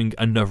hiring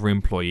another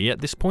employee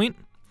at this point.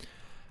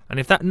 And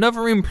if that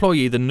another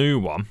employee, the new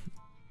one,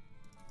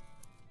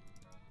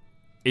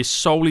 is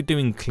solely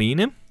doing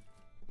cleaning.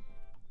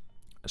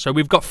 So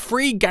we've got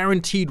 3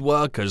 guaranteed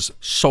workers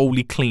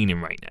solely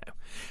cleaning right now.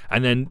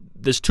 And then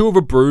there's 2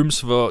 other brooms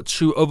for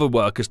 2 other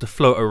workers to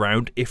float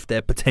around if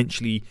they're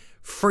potentially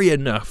free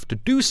enough to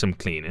do some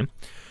cleaning.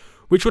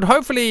 Which would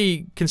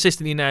hopefully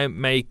consistently now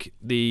make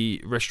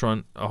the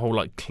restaurant a whole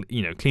lot,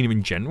 cleaner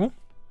in general.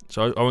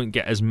 So I won't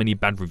get as many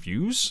bad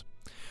reviews.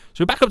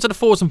 So we're back up to the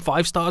 4s and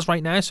 5 stars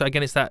right now. So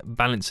again, it's that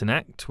balancing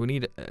act. We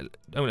need,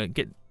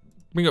 bring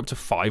it up to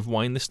 5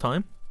 wine this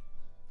time.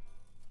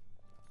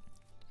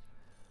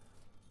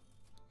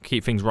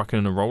 Keep things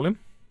rocking and rolling.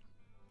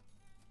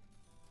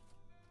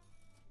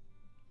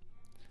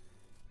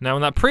 Now,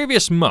 in that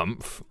previous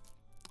month,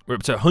 we're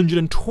up to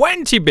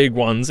 120 big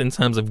ones in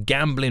terms of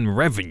gambling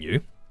revenue.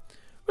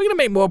 We're going to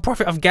make more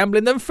profit off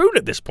gambling than food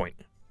at this point.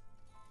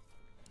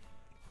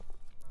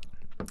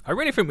 I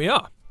really think we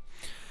are.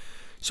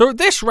 So at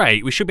this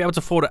rate, we should be able to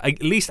afford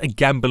at least a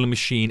gambling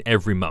machine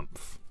every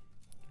month.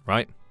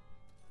 Right?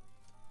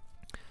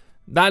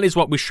 That is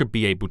what we should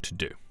be able to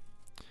do.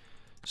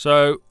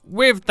 So,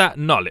 with that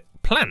knowledge,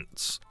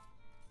 plants.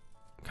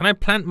 Can I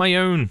plant my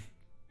own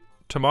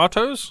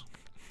tomatoes?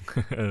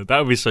 That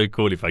would be so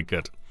cool if I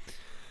could.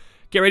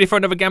 Get ready for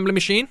another gambling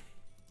machine.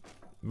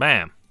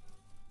 Bam.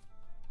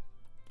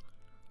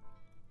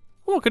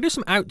 Oh, I could do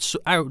some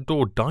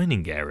outdoor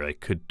dining area I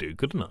could do,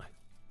 couldn't I?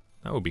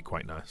 That would be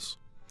quite nice.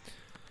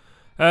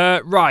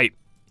 Right.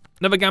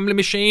 Another gambling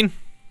machine.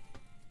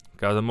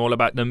 Because I'm all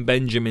about them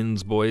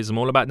Benjamins, boys. I'm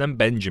all about them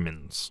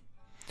Benjamins.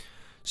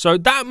 So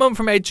that month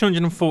we made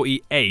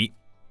 $248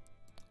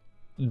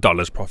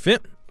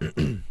 profit.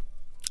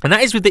 And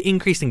that is with the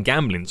increase in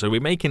gambling. So we're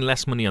making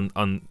less money on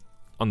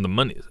the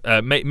money.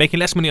 Making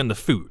less money on the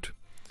food.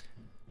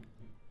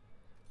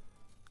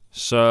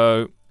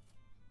 So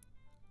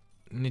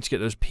I need to get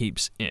those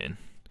peeps in.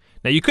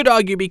 Now you could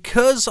argue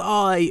because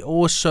I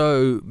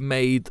also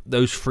made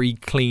those 3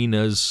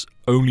 cleaners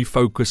only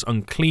focus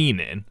on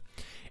cleaning,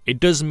 it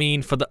does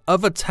mean for the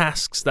other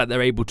tasks that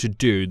they're able to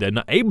do, they're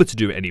not able to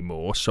do it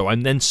anymore. So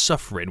I'm then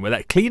suffering where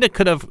that cleaner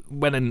could have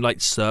went and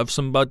like served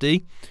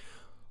somebody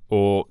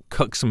or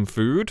cook some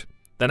food.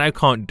 They now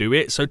can't do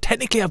it. So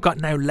technically I've got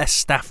now less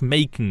staff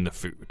making the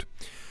food.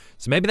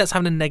 So maybe that's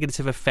having a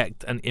negative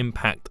effect and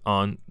impact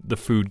on the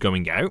food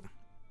going out.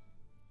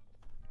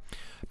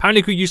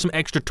 Apparently could use some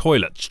extra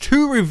toilets.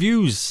 2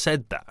 reviews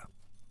said that.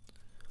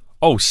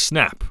 Oh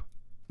snap.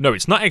 No,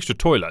 it's not extra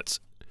toilets.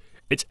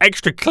 It's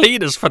extra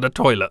cleaners for the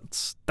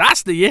toilets.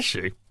 That's the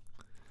issue.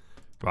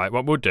 Right,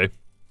 what we'll do.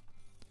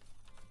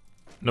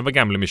 Another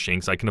gambling machine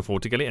because I can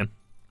afford to get it in.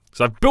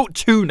 So I've built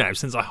 2 now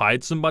since I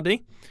hired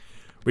somebody.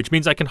 Which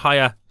means I can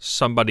hire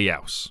somebody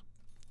else.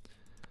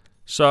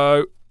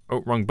 So,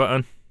 oh, wrong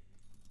button.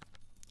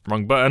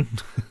 Wrong button.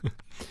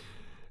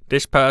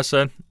 This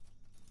person.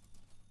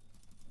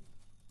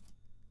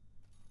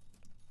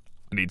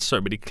 I need so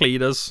many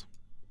cleaners.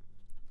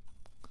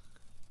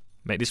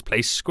 Make this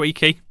place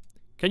squeaky.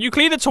 Can you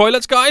clean the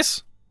toilets,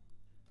 guys?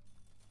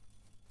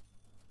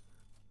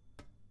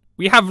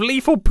 We have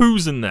lethal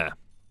poos in there.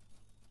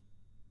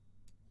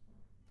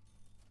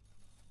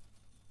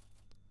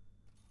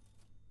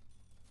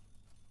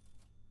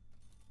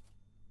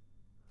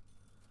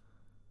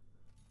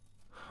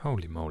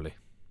 Holy moly.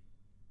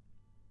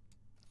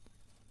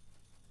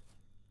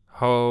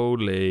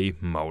 Holy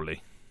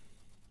moly.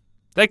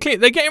 They're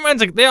getting around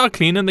to, they are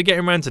cleaning, they're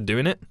getting around to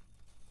doing it.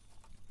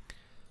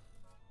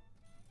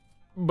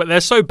 But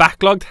they're so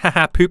backlogged,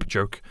 haha, poop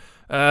joke.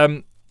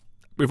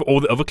 With all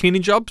the other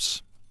cleaning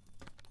jobs,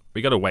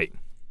 we gotta wait.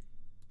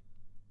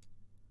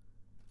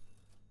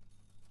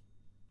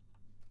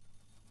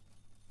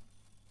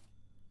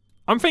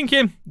 I'm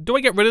thinking, do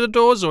I get rid of the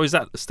doors or is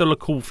that still a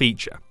cool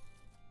feature?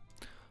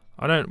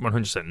 I don't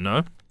 100%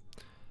 know.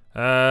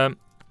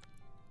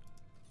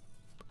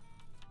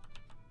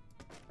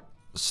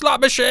 Slot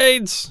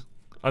machines!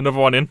 Another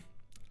one in.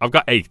 I've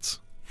got 8.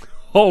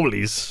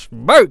 Holy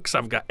smokes,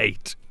 I've got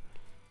 8.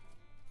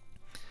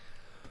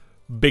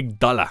 Big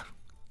dollar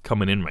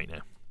coming in right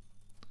now.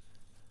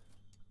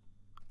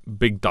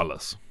 Big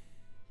dollars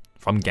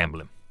from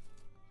gambling.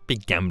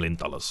 Big gambling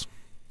dollars.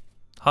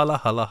 Holla,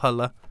 holla,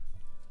 holla.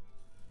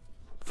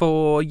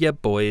 For ya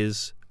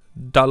boys.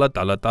 Dollar,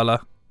 dollar, dollar.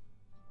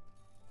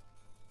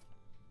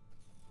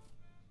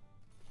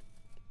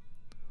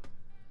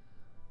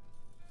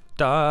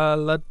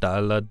 Dollar,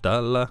 dollar,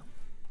 dollar.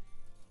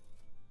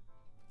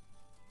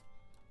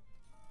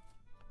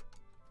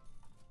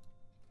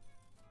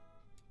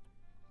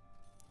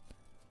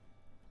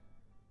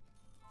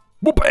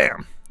 Whoop,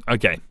 bam.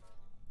 Okay.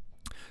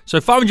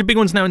 So 500 big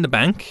ones now in the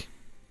bank.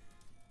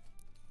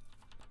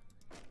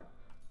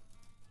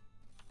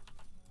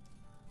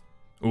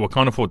 Oh, I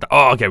can't afford that.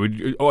 Oh, okay.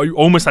 We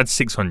almost had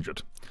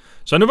 600.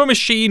 So another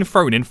machine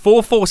thrown in.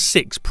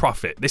 446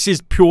 profit. This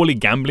is purely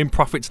gambling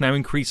profits now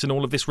increasing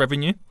all of this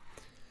revenue.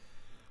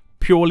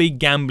 Purely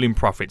gambling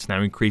profits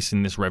now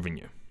increasing this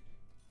revenue.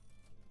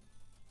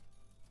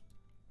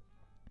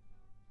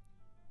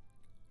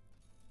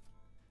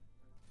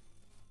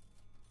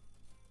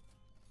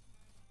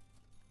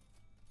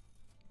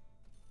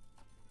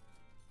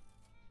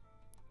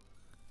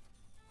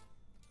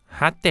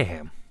 Hot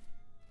damn.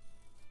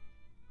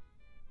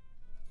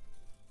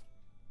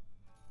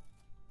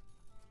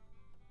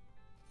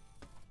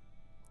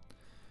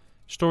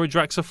 Storage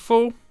racks are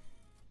full.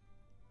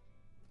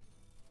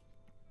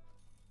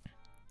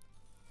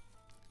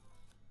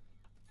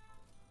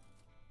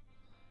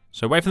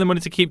 So wait for the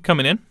money to keep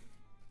coming in.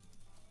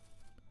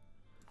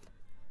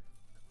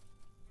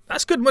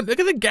 That's good money. Look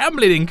at the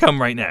gambling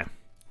income right now.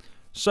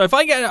 So if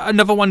I get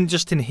another one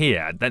just in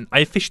here, then I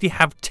officially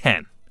have 10.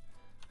 And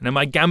then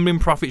my gambling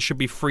profit should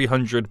be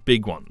 300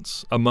 big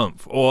ones a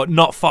month. Or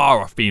not far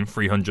off being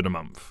 300 a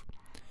month.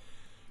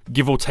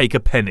 Give or take a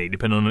penny,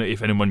 depending on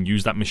if anyone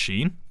used that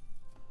machine.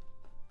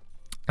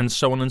 And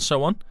so on and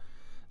so on.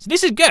 So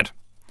this is good.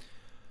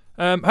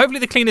 Hopefully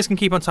the cleaners can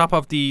keep on top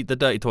of the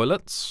dirty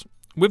toilets.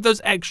 With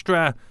those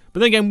extra...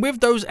 But then again,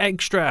 with those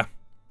extra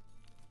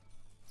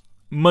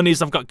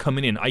monies I've got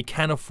coming in, I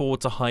can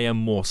afford to hire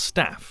more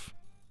staff.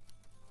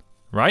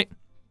 Right?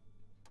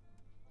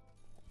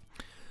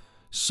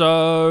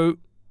 So...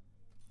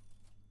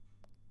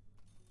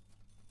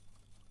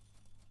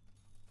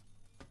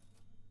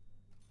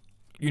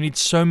 You need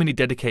so many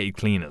dedicated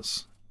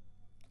cleaners.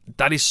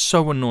 That is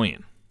so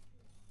annoying.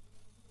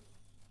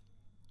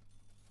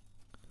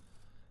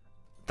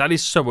 That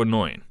is so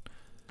annoying.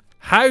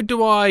 How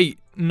do I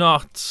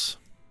not...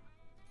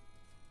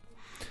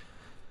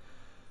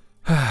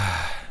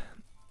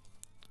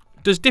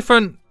 There's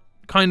different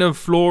kind of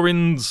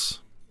floorings.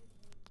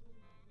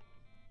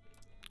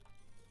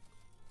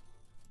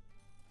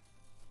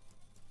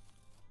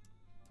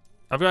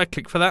 I've got to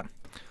click for that.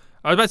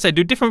 I was about to say,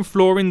 do different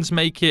floorings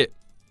make it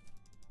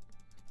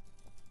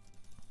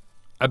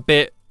a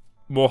bit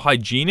more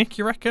hygienic,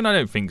 you reckon? I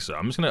don't think so.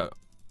 I'm just going to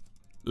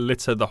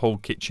litter the whole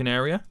kitchen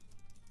area.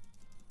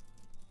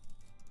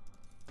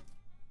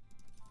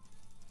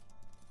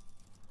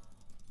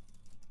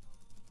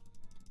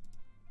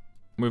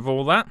 With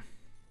all that.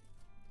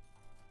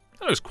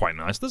 looks quite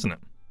nice, doesn't it?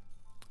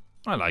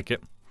 I like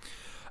it.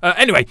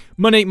 Anyway,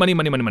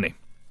 money.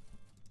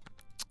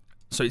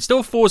 So it's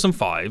still 4s and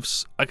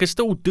 5s. I can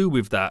still do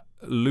with that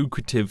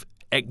lucrative,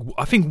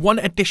 I think, 1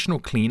 additional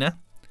cleaner.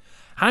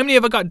 How many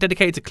have I got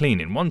dedicated to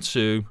cleaning? 1,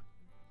 2,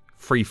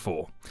 3,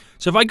 4.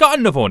 So if I got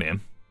another one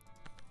in,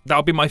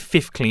 that'll be my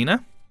 5th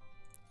cleaner.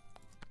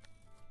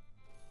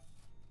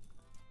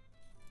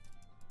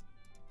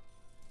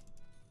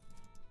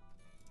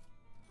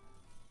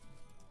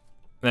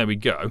 There we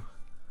go.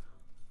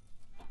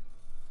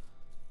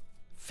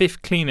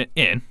 5th cleaner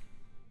in.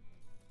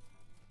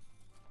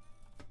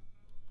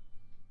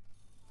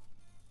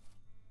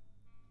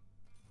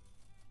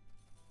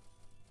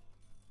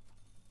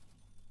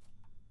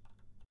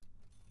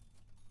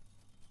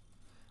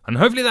 And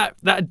hopefully that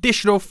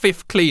additional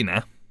 5th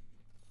cleaner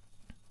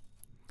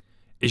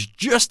is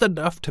just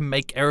enough to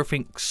make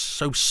everything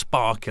so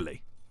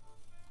sparkly.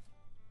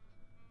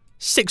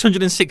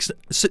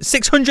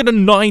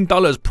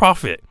 $609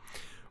 profit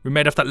we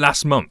made off that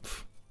last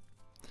month.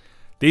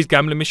 These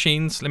gambling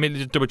machines, let me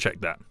just double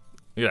check that.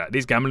 Yeah,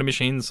 these gambling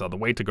machines are the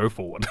way to go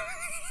forward.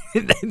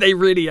 They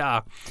really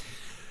are.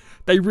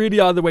 They really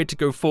are the way to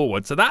go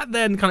forward. So that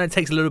then kind of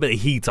takes a little bit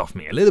of heat off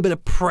me, a little bit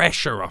of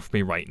pressure off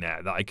me right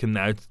now that I can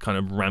now kind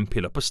of ramp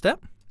it up a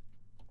step.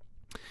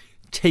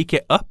 Take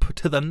it up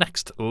to the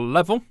next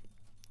level,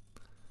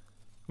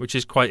 which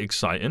is quite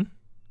exciting.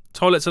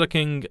 Toilets are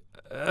looking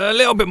a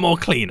little bit more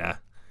cleaner.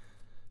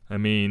 I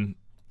mean,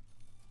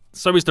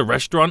 so is the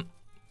restaurant.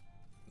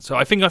 So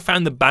I think I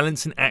found the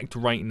balancing act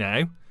right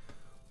now.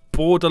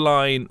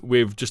 Borderline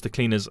with just the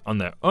cleaners on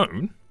their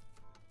own.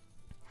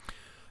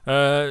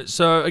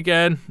 So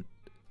again,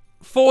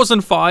 4s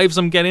and 5s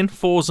I'm getting.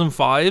 4s and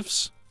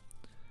 5s.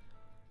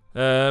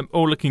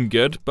 All looking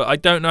good, but I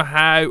don't know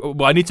how.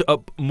 Well, I need to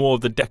up more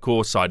of the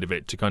decor side of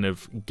it to kind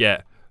of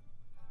get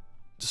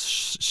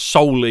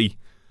solely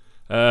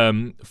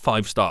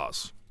 5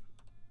 stars.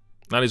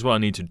 That is what I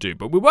need to do.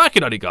 But we're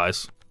working on it,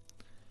 guys.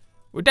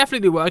 We're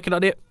definitely working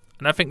on it,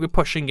 and I think we're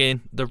pushing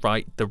in the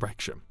right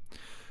direction.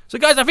 So,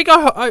 guys, I think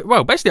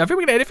well, basically, I think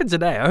we're going to end it for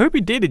today. I hope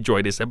you did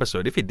enjoy this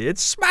episode. If you did,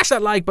 smash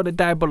that like button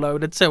down below.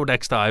 And until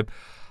next time,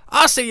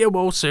 I'll see you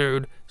all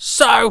soon.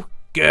 So,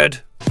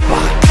 goodbye.